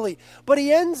speedily. But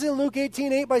he ends in Luke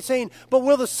 18:8 by saying, "But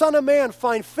will the Son of Man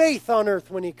find faith on earth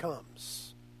when he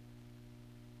comes?"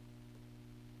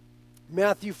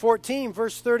 Matthew 14,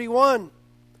 verse 31.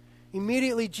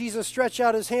 Immediately Jesus stretched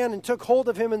out his hand and took hold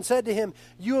of him and said to him,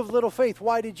 "You of little faith,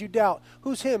 why did you doubt?"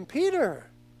 Who's him? Peter.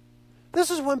 This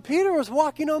is when Peter was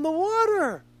walking on the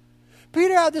water.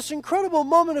 Peter had this incredible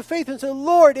moment of faith and said,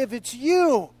 "Lord, if it's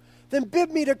you, then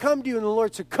bid me to come to you." And the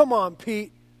Lord said, "Come on,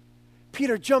 Pete."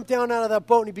 Peter jumped down out of that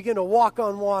boat and he began to walk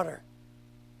on water.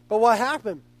 But what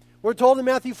happened? We're told in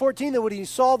Matthew 14 that when he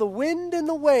saw the wind and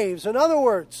the waves, in other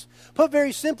words, put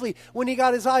very simply, when he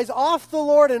got his eyes off the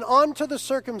Lord and onto the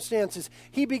circumstances,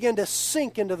 he began to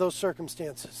sink into those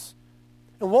circumstances.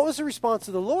 And what was the response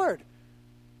of the Lord?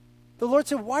 The Lord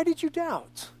said, "Why did you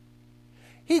doubt?"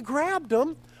 He grabbed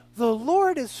him. The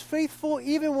Lord is faithful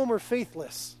even when we're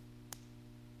faithless.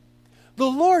 The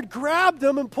Lord grabbed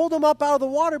him and pulled him up out of the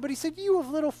water, but he said, "You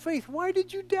of little faith, why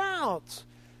did you doubt?"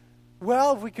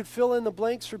 Well, if we could fill in the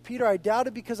blanks for Peter, I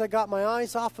doubted because I got my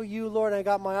eyes off of you, Lord, and I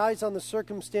got my eyes on the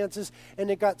circumstances,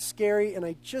 and it got scary, and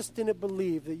I just didn't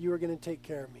believe that you were going to take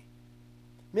care of me.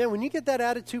 Man, when you get that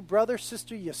attitude, brother,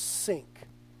 sister, you sink.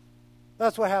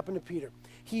 That's what happened to Peter.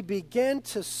 He began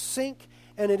to sink,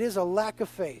 and it is a lack of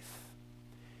faith.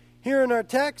 Here in our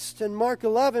text, in Mark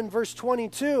 11, verse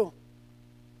 22,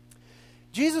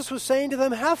 Jesus was saying to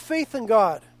them, "Have faith in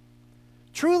God.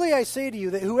 Truly I say to you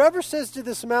that whoever says to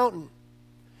this mountain,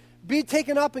 be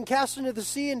taken up and cast into the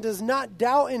sea and does not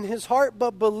doubt in his heart,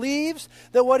 but believes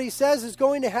that what he says is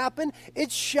going to happen,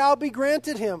 it shall be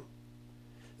granted him.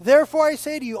 Therefore I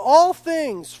say to you, all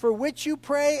things for which you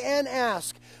pray and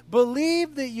ask,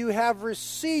 believe that you have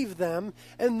received them,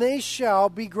 and they shall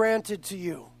be granted to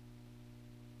you.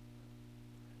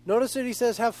 Notice that he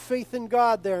says, have faith in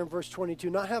God there in verse 22,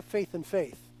 not have faith in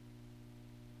faith.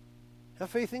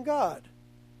 Have faith in God.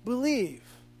 Believe.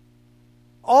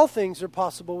 All things are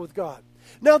possible with God.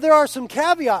 Now there are some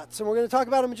caveats, and we're going to talk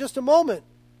about them in just a moment.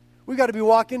 We've got to be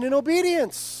walking in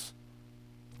obedience.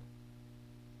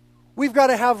 We've got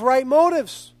to have right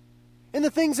motives. And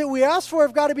the things that we ask for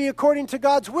have got to be according to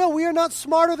God's will. We are not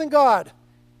smarter than God.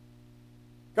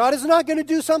 God is not going to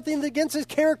do something against his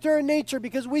character and nature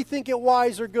because we think it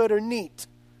wise or good or neat.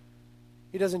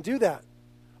 He doesn't do that.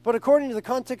 But according to the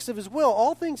context of his will,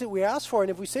 all things that we ask for, and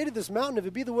if we say to this mountain, if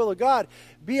it be the will of God,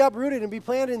 be uprooted and be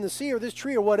planted in the sea or this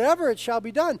tree or whatever, it shall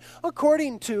be done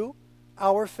according to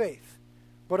our faith.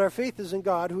 But our faith is in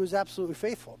God, who is absolutely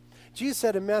faithful. Jesus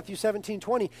said in Matthew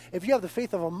 17:20, if you have the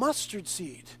faith of a mustard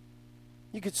seed,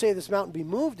 you could say this mountain be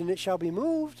moved and it shall be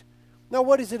moved. Now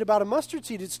what is it about a mustard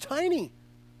seed? It's tiny.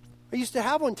 I used to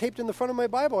have one taped in the front of my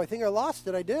Bible. I think I lost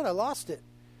it. I lost it.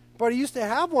 But I used to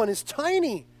have one. It's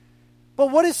tiny.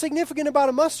 But what is significant about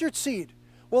a mustard seed?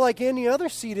 Well, like any other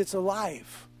seed, it's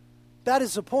alive. That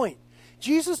is the point.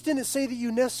 Jesus didn't say that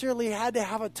you necessarily had to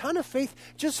have a ton of faith.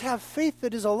 Just have faith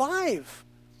that is alive.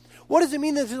 What does it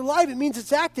mean that it's alive? It means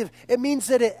it's active. It means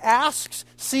that it asks,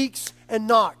 seeks, and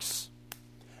knocks.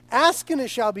 Ask and it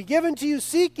shall be given to you.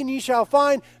 Seek and ye shall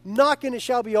find. Knock and it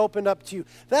shall be opened up to you.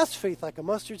 That's faith like a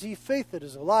mustard seed. Faith that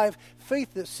is alive.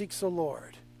 Faith that seeks the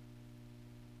Lord.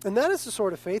 And that is the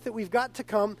sort of faith that we've got to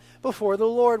come before the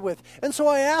Lord with. And so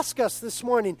I ask us this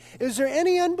morning, is there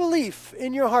any unbelief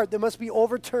in your heart that must be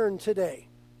overturned today?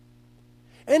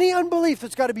 Any unbelief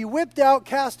that's got to be whipped out,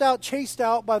 cast out, chased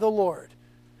out by the Lord?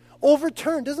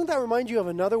 Overturned. Doesn't that remind you of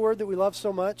another word that we love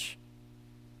so much?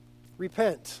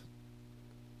 Repent.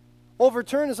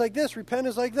 Overturn is like this. Repent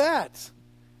is like that.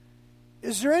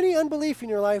 Is there any unbelief in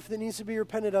your life that needs to be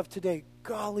repented of today?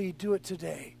 Golly, do it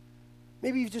today.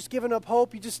 Maybe you've just given up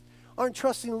hope. You just aren't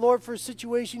trusting the Lord for a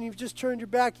situation. You've just turned your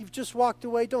back. You've just walked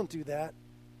away. Don't do that.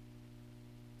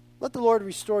 Let the Lord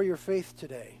restore your faith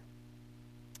today.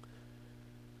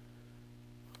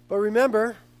 But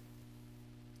remember,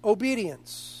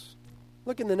 obedience.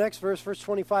 Look in the next verse, verse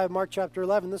 25, Mark chapter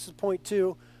 11. This is point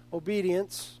 2,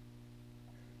 obedience.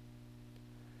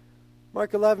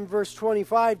 Mark 11, verse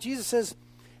 25, Jesus says,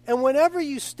 and whenever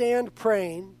you stand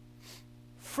praying,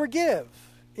 forgive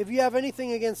if you have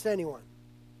anything against anyone,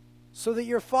 so that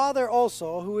your Father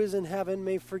also, who is in heaven,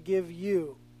 may forgive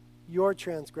you your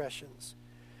transgressions.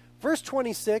 Verse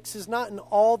 26 is not in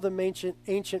all the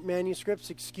ancient manuscripts,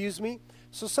 excuse me.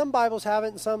 So some Bibles have it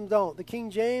and some don't. The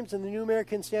King James and the New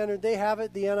American Standard, they have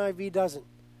it. The NIV doesn't.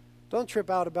 Don't trip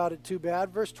out about it too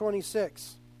bad. Verse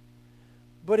 26.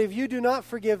 But if you do not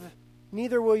forgive,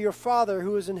 neither will your Father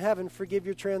who is in heaven forgive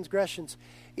your transgressions.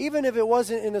 Even if it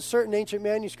wasn't in a certain ancient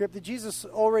manuscript, that Jesus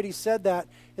already said that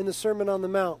in the Sermon on the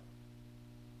Mount.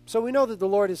 So we know that the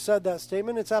Lord has said that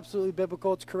statement. It's absolutely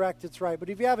biblical. It's correct. It's right. But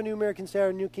if you have a New American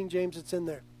Standard, New King James, it's in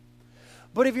there.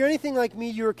 But if you're anything like me,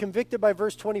 you were convicted by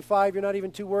verse 25. You're not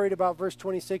even too worried about verse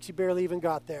 26. You barely even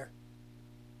got there.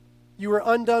 You were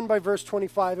undone by verse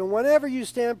 25. And whenever you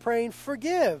stand praying,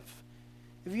 forgive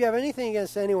if you have anything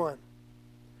against anyone,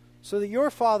 so that your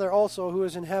Father also, who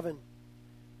is in heaven,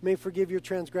 may forgive your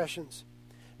transgressions.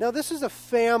 Now, this is a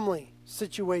family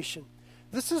situation.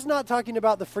 This is not talking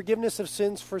about the forgiveness of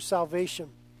sins for salvation.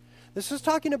 This is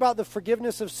talking about the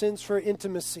forgiveness of sins for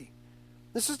intimacy.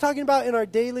 This is talking about in our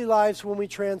daily lives when we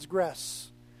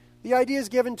transgress. The idea is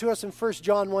given to us in 1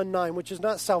 John 1:9, which is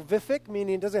not salvific,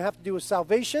 meaning it doesn't have to do with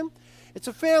salvation. It's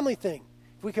a family thing.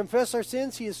 If we confess our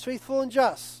sins, he is faithful and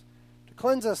just to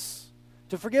cleanse us,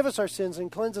 to forgive us our sins and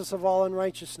cleanse us of all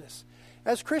unrighteousness.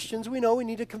 As Christians, we know we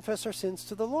need to confess our sins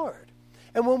to the Lord.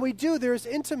 And when we do, there is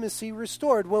intimacy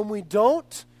restored. When we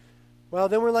don't, well,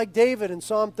 then we're like David in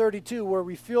Psalm 32, where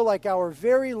we feel like our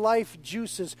very life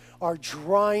juices are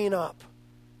drying up,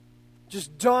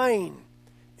 just dying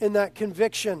in that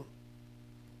conviction.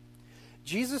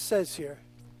 Jesus says here,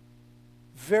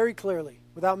 very clearly,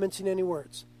 without mincing any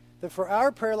words, that for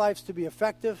our prayer lives to be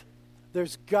effective,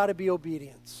 there's got to be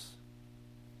obedience.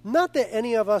 Not that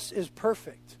any of us is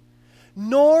perfect,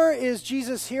 nor is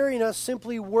Jesus hearing us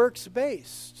simply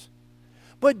works-based.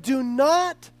 But do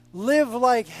not live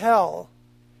like hell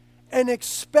and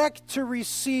expect to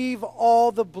receive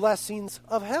all the blessings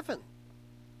of heaven.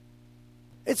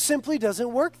 It simply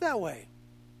doesn't work that way.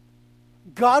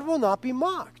 God will not be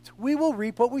mocked. We will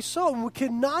reap what we sow. And we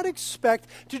cannot expect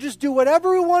to just do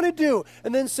whatever we want to do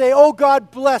and then say, oh,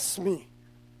 God, bless me.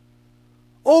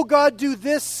 Oh, God, do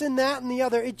this and that and the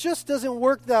other. It just doesn't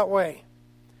work that way.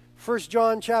 1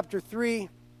 John chapter 3,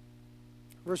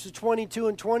 verses 22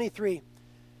 and 23.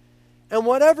 And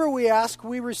whatever we ask,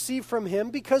 we receive from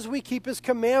him because we keep his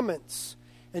commandments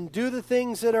and do the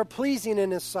things that are pleasing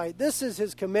in his sight. This is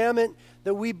his commandment,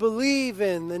 that we believe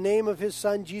in the name of his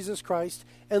Son, Jesus Christ,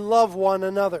 and love one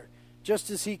another, just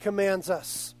as he commands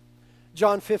us.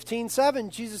 John 15:7,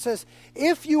 Jesus says,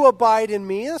 if you abide in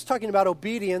me, that's talking about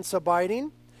obedience,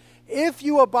 abiding. If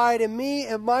you abide in me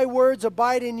and my words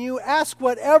abide in you, ask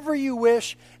whatever you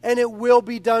wish, and it will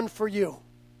be done for you.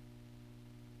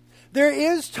 There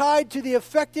is tied to the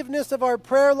effectiveness of our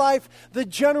prayer life the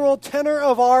general tenor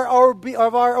of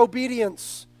our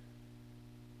obedience.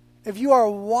 If you are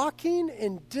walking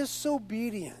in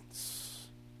disobedience,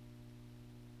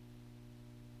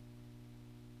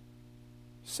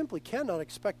 you simply cannot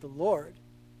expect the Lord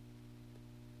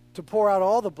to pour out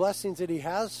all the blessings that he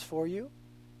has for you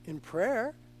in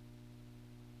prayer.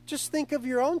 Just think of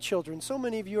your own children. So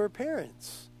many of you are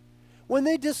parents. When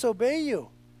they disobey you,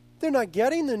 they're not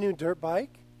getting the new dirt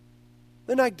bike.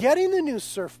 They're not getting the new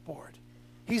surfboard.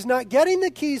 He's not getting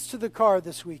the keys to the car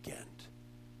this weekend.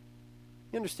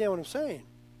 You understand what I'm saying?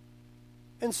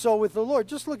 And so with the Lord,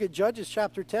 just look at Judges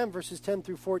chapter 10, verses 10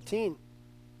 through 14.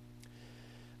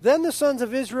 Then the sons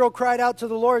of Israel cried out to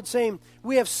the Lord, saying,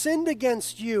 we have sinned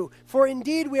against you, for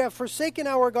indeed we have forsaken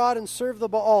our God and served the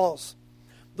Baals.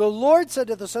 The Lord said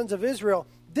to the sons of Israel,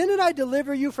 didn't I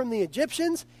deliver you from the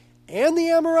Egyptians and the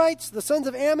Amorites, the sons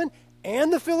of Ammon,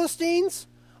 and the Philistines?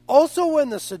 Also when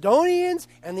the Sidonians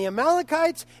and the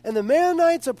Amalekites and the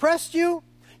Maonites oppressed you,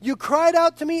 you cried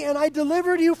out to me, and I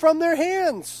delivered you from their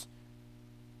hands.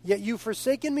 Yet you've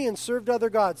forsaken me and served other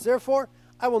gods. Therefore,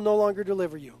 I will no longer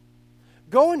deliver you.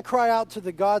 Go and cry out to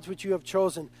the gods which you have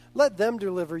chosen. Let them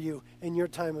deliver you in your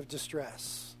time of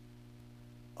distress.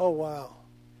 Oh, wow.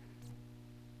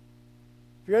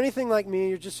 If you're anything like me,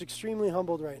 you're just extremely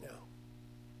humbled right now.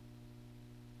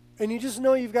 And you just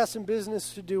know you've got some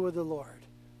business to do with the Lord.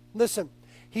 Listen,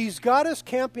 he's got us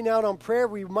camping out on prayer.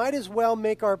 We might as well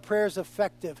make our prayers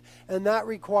effective. And that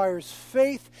requires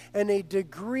faith and a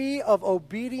degree of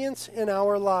obedience in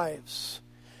our lives.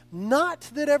 Not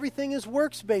that everything is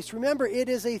works-based. Remember, it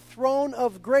is a throne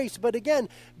of grace. But again,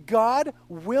 God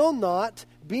will not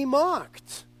be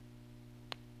mocked.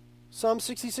 Psalm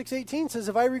 66:18 says,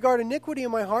 if I regard iniquity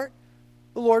in my heart,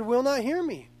 the Lord will not hear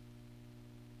me.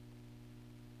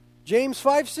 James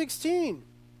 5:16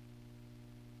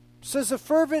 says the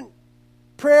fervent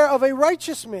prayer of a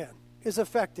righteous man is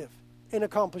effective and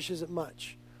accomplishes it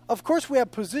much. Of course, we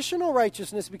have positional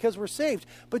righteousness because we're saved,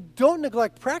 but don't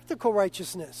neglect practical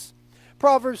righteousness.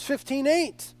 Proverbs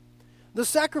 15:8, the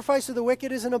sacrifice of the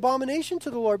wicked is an abomination to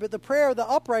the Lord, but the prayer of the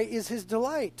upright is his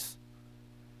delight.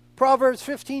 Proverbs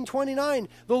 15:29,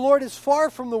 the Lord is far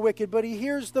from the wicked, but he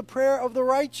hears the prayer of the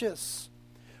righteous.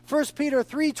 1 Peter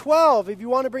 3:12, if you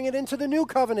want to bring it into the new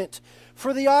covenant,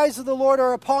 for the eyes of the Lord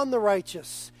are upon the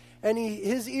righteous, and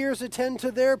his ears attend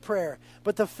to their prayer.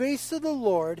 But the face of the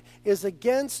Lord is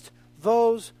against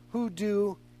those who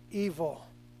do evil.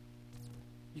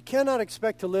 You cannot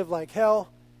expect to live like hell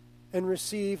and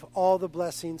receive all the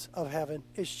blessings of heaven.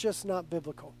 It's just not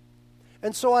biblical.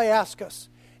 And so I ask us,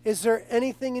 is there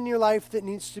anything in your life that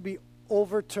needs to be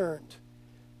overturned,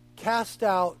 cast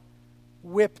out,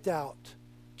 whipped out?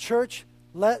 Church,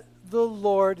 let the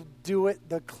Lord do it.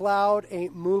 The cloud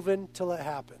ain't moving till it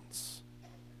happens.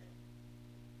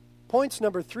 Points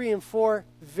number 3 and 4,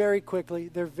 very quickly.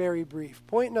 They're very brief.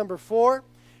 Point number 4,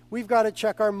 we've got to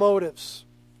check our motives.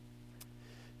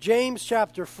 James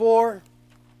chapter 4,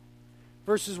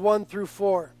 verses 1 through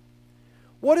 4.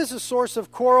 What is the source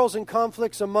of quarrels and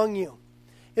conflicts among you?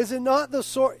 Is not the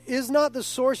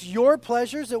source your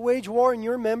pleasures that wage war in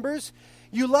your members?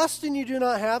 You lust and you do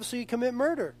not have, so you commit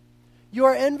murder. You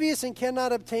are envious and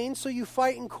cannot obtain, so you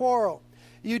fight and quarrel.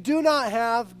 You do not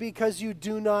have because you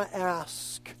do not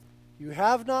ask. You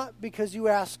have not because you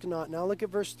ask not. Now look at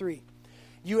verse 3.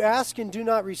 You ask and do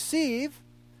not receive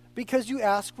because you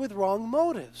ask with wrong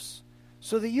motives,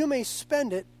 so that you may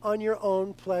spend it on your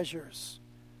own pleasures.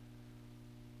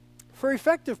 For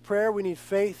effective prayer, we need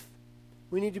faith.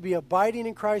 We need to be abiding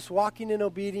in Christ, walking in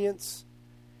obedience,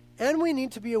 and we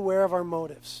need to be aware of our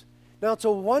motives. Now, it's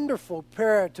a wonderful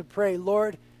prayer to pray,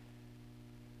 Lord,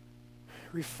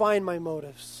 refine my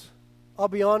motives. I'll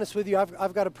be honest with you,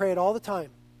 I've got to pray it all the time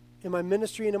in my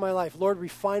ministry and in my life. Lord,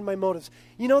 refine my motives.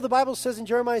 You know, the Bible says in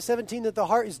Jeremiah 17 that the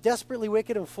heart is desperately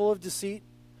wicked and full of deceit.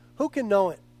 Who can know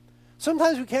it?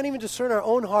 Sometimes we can't even discern our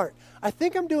own heart. I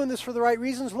think I'm doing this for the right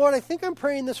reasons. Lord, I think I'm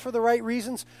praying this for the right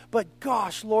reasons. But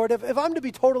gosh, Lord, if I'm to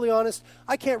be totally honest,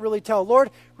 I can't really tell. Lord,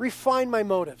 refine my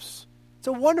motives. It's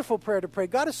a wonderful prayer to pray.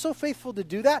 God is so faithful to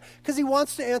do that because he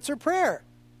wants to answer prayer.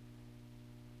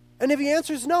 And if he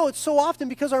answers no, it's so often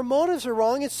because our motives are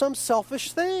wrong. It's some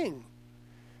selfish thing.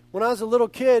 When I was a little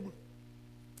kid,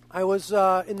 I was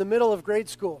in the middle of grade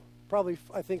school, probably,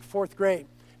 I think, 4th grade.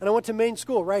 And I went to Maine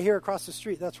School right here across the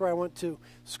street. That's where I went to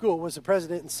school, was the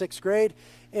president in 6th grade.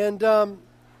 And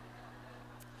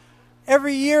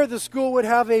every year the school would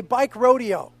have a bike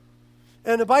rodeo.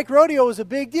 And the bike rodeo was a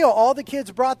big deal. All the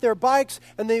kids brought their bikes,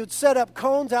 and they would set up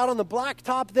cones out on the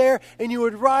blacktop there, and you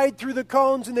would ride through the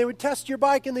cones, and they would test your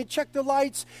bike, and they'd check the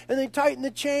lights, and they'd tighten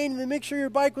the chain, and they'd make sure your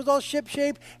bike was all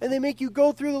ship-shape, and they make you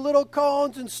go through the little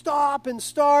cones and stop and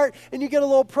start, and you get a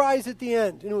little prize at the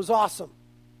end, and it was awesome.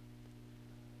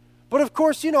 But of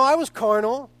course, I was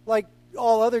carnal, like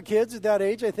all other kids at that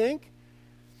age, I think.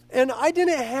 And I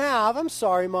didn't have, I'm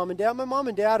sorry, Mom and Dad, my mom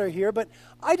and dad are here, but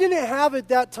I didn't have at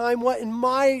that time what in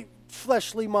my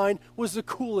fleshly mind was the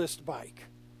coolest bike.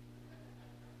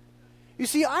 You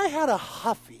see, I had a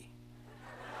Huffy.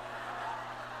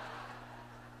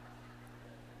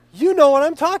 You know what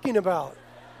I'm talking about.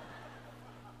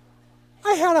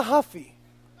 I had a Huffy.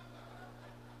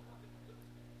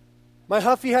 My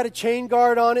Huffy had a chain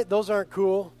guard on it. Those aren't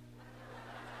cool.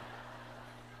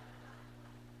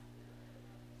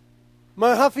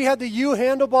 My Huffy had the U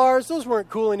handlebars. Those weren't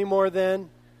cool anymore then.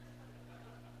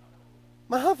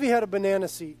 My Huffy had a banana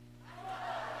seat.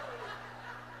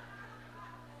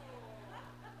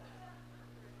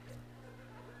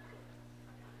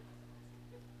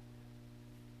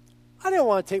 I didn't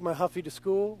want to take my Huffy to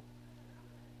school.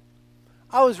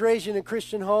 I was raised in a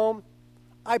Christian home.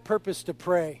 I purposed to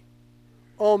pray.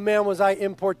 Oh man, was I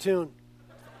importune.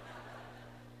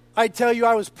 I tell you,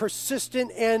 I was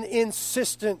persistent and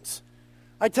insistent.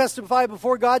 I testify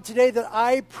before God today that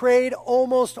I prayed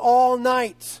almost all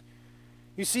night.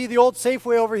 You see the old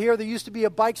Safeway over here, there used to be a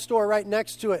bike store right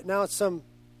next to it. Now it's some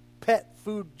pet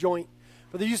food joint.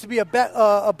 But there used to be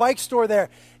a bike store there.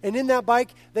 And in that bike,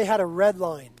 they had a red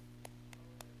line.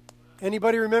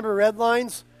 Anybody remember red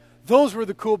lines? Those were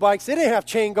the cool bikes. They didn't have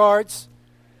chain guards.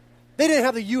 They didn't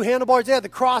have the U handlebars. They had the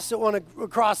cross that went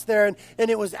across there. And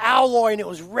it was alloy, and it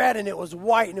was red, and it was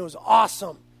white, and it was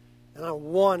awesome. And I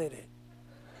wanted it.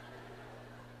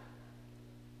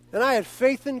 And I had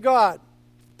faith in God.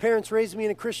 Parents raised me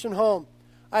in a Christian home.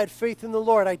 I had faith in the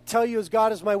Lord. I tell you, as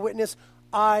God is my witness,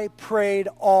 I prayed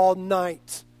all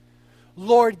night.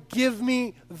 Lord, give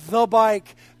me the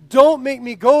bike. Don't make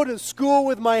me go to school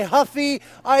with my Huffy.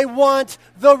 I want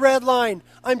the red line.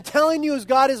 I'm telling you, as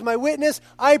God is my witness,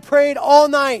 I prayed all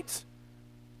night.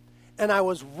 And I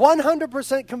was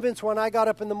 100% convinced when I got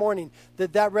up in the morning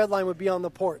that that red line would be on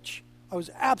the porch. I was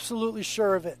absolutely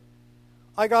sure of it.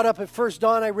 I got up at first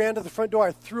dawn. I ran to the front door.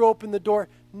 I threw open the door.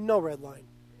 No red line.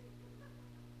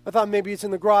 I thought maybe it's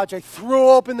in the garage. I threw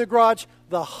open the garage.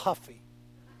 The Huffy.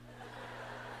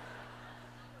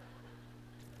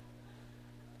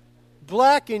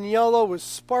 Black and yellow with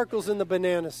sparkles in the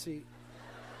banana seat.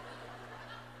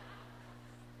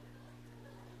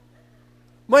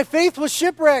 My faith was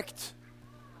shipwrecked.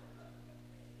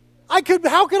 How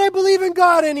could I believe in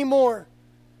God anymore?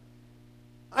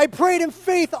 I prayed in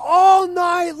faith all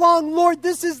night long. Lord,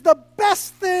 this is the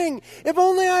best thing. If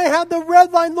only I had the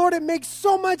red line, Lord, it makes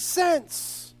so much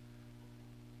sense.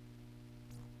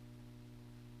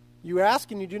 You ask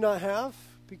and you do not have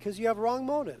because you have wrong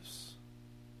motives.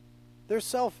 They're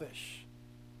selfish.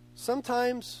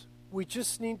 Sometimes we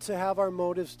just need to have our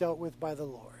motives dealt with by the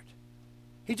Lord.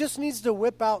 He just needs to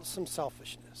whip out some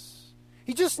selfishness.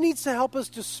 He just needs to help us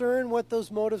discern what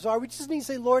those motives are. We just need to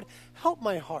say, Lord, help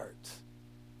my heart.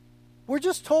 We're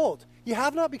just told, you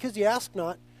have not because you ask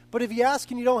not. But if you ask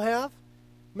and you don't have,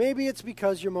 maybe it's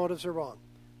because your motives are wrong.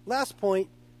 Last point,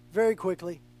 very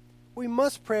quickly, we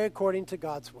must pray according to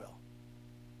God's will.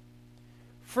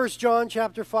 1 John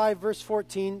chapter 5, verse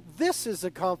 14, this is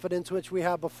the confidence which we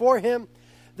have before him,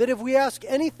 that if we ask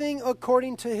anything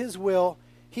according to his will,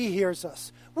 he hears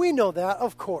us. We know that,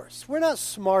 of course. We're not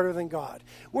smarter than God.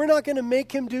 We're not going to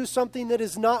make him do something that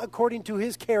is not according to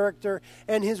his character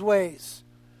and his ways.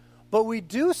 But we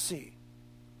do see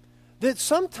that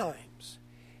sometimes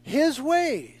his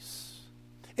ways,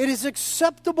 it is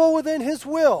acceptable within his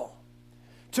will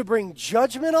to bring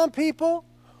judgment on people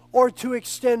or to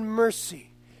extend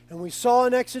mercy. And we saw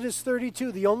in Exodus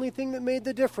 32, the only thing that made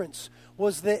the difference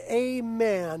was that a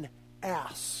man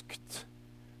asked.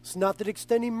 It's not that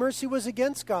extending mercy was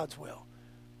against God's will.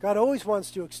 God always wants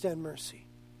to extend mercy.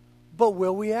 But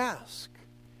will we ask?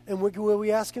 And will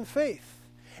we ask in faith?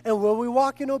 And will we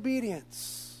walk in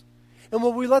obedience? And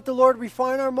will we let the Lord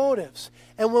refine our motives?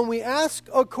 And when we ask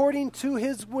according to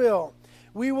His will,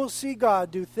 we will see God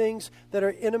do things that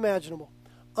are unimaginable,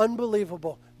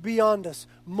 unbelievable, beyond us,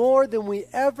 more than we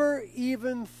ever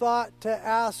even thought to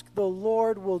ask the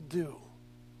Lord will do.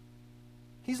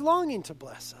 He's longing to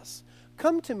bless us.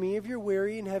 Come to me if you're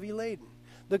weary and heavy laden.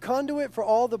 The conduit for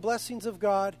all the blessings of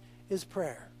God is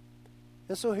prayer.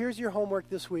 And so here's your homework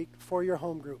this week for your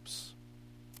home groups.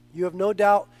 You have no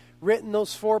doubt written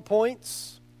those 4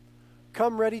 points.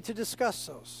 Come ready to discuss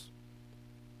those.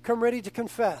 Come ready to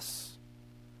confess.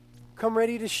 Come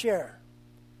ready to share.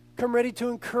 Come ready to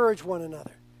encourage one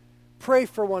another. Pray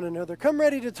for one another. Come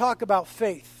ready to talk about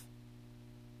faith,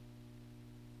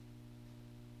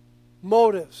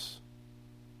 motives,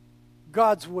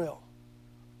 God's will.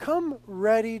 Come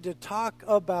ready to talk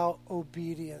about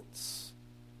obedience.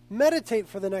 Meditate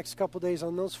for the next couple days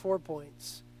on those 4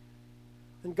 points.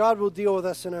 And God will deal with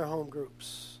us in our home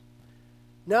groups.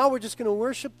 Now we're just going to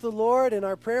worship the Lord, and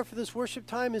our prayer for this worship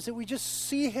time is that we just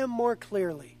see Him more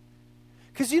clearly.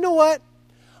 Because you know what?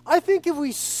 I think if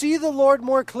we see the Lord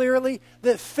more clearly,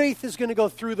 that faith is going to go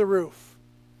through the roof.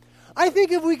 I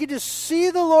think if we could just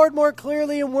see the Lord more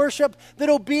clearly in worship, that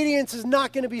obedience is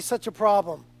not going to be such a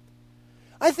problem.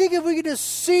 I think if we could just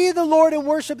see the Lord in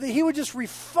worship, that He would just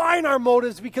refine our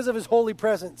motives because of His holy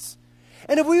presence.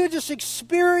 And if we would just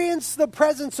experience the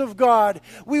presence of God,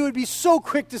 we would be so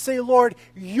quick to say, Lord,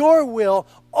 your will,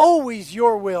 always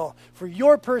your will, for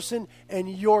your person and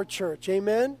your church.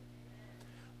 Amen?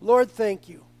 Lord, thank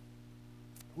you.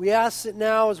 We ask that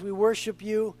now as we worship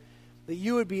you, that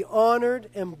you would be honored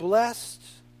and blessed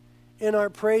in our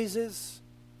praises,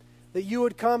 that you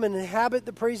would come and inhabit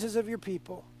the praises of your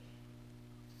people,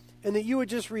 and that you would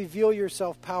just reveal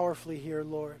yourself powerfully here,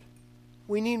 Lord.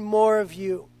 We need more of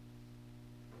you.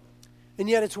 And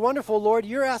yet it's wonderful, Lord,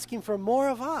 you're asking for more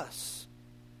of us.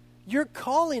 You're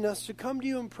calling us to come to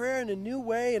you in prayer in a new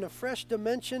way, in a fresh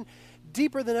dimension,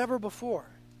 deeper than ever before.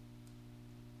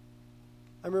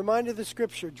 I'm reminded of the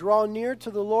scripture, draw near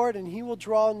to the Lord and He will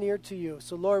draw near to you.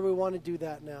 So Lord, we want to do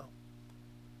that now.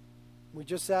 We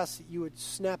just ask that you would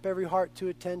snap every heart to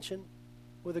attention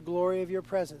with the glory of your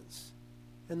presence.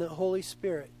 And that Holy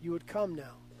Spirit, you would come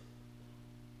now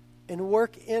and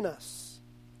work in us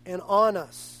and on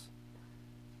us,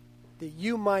 that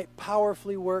you might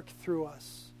powerfully work through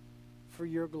us for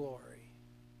your glory.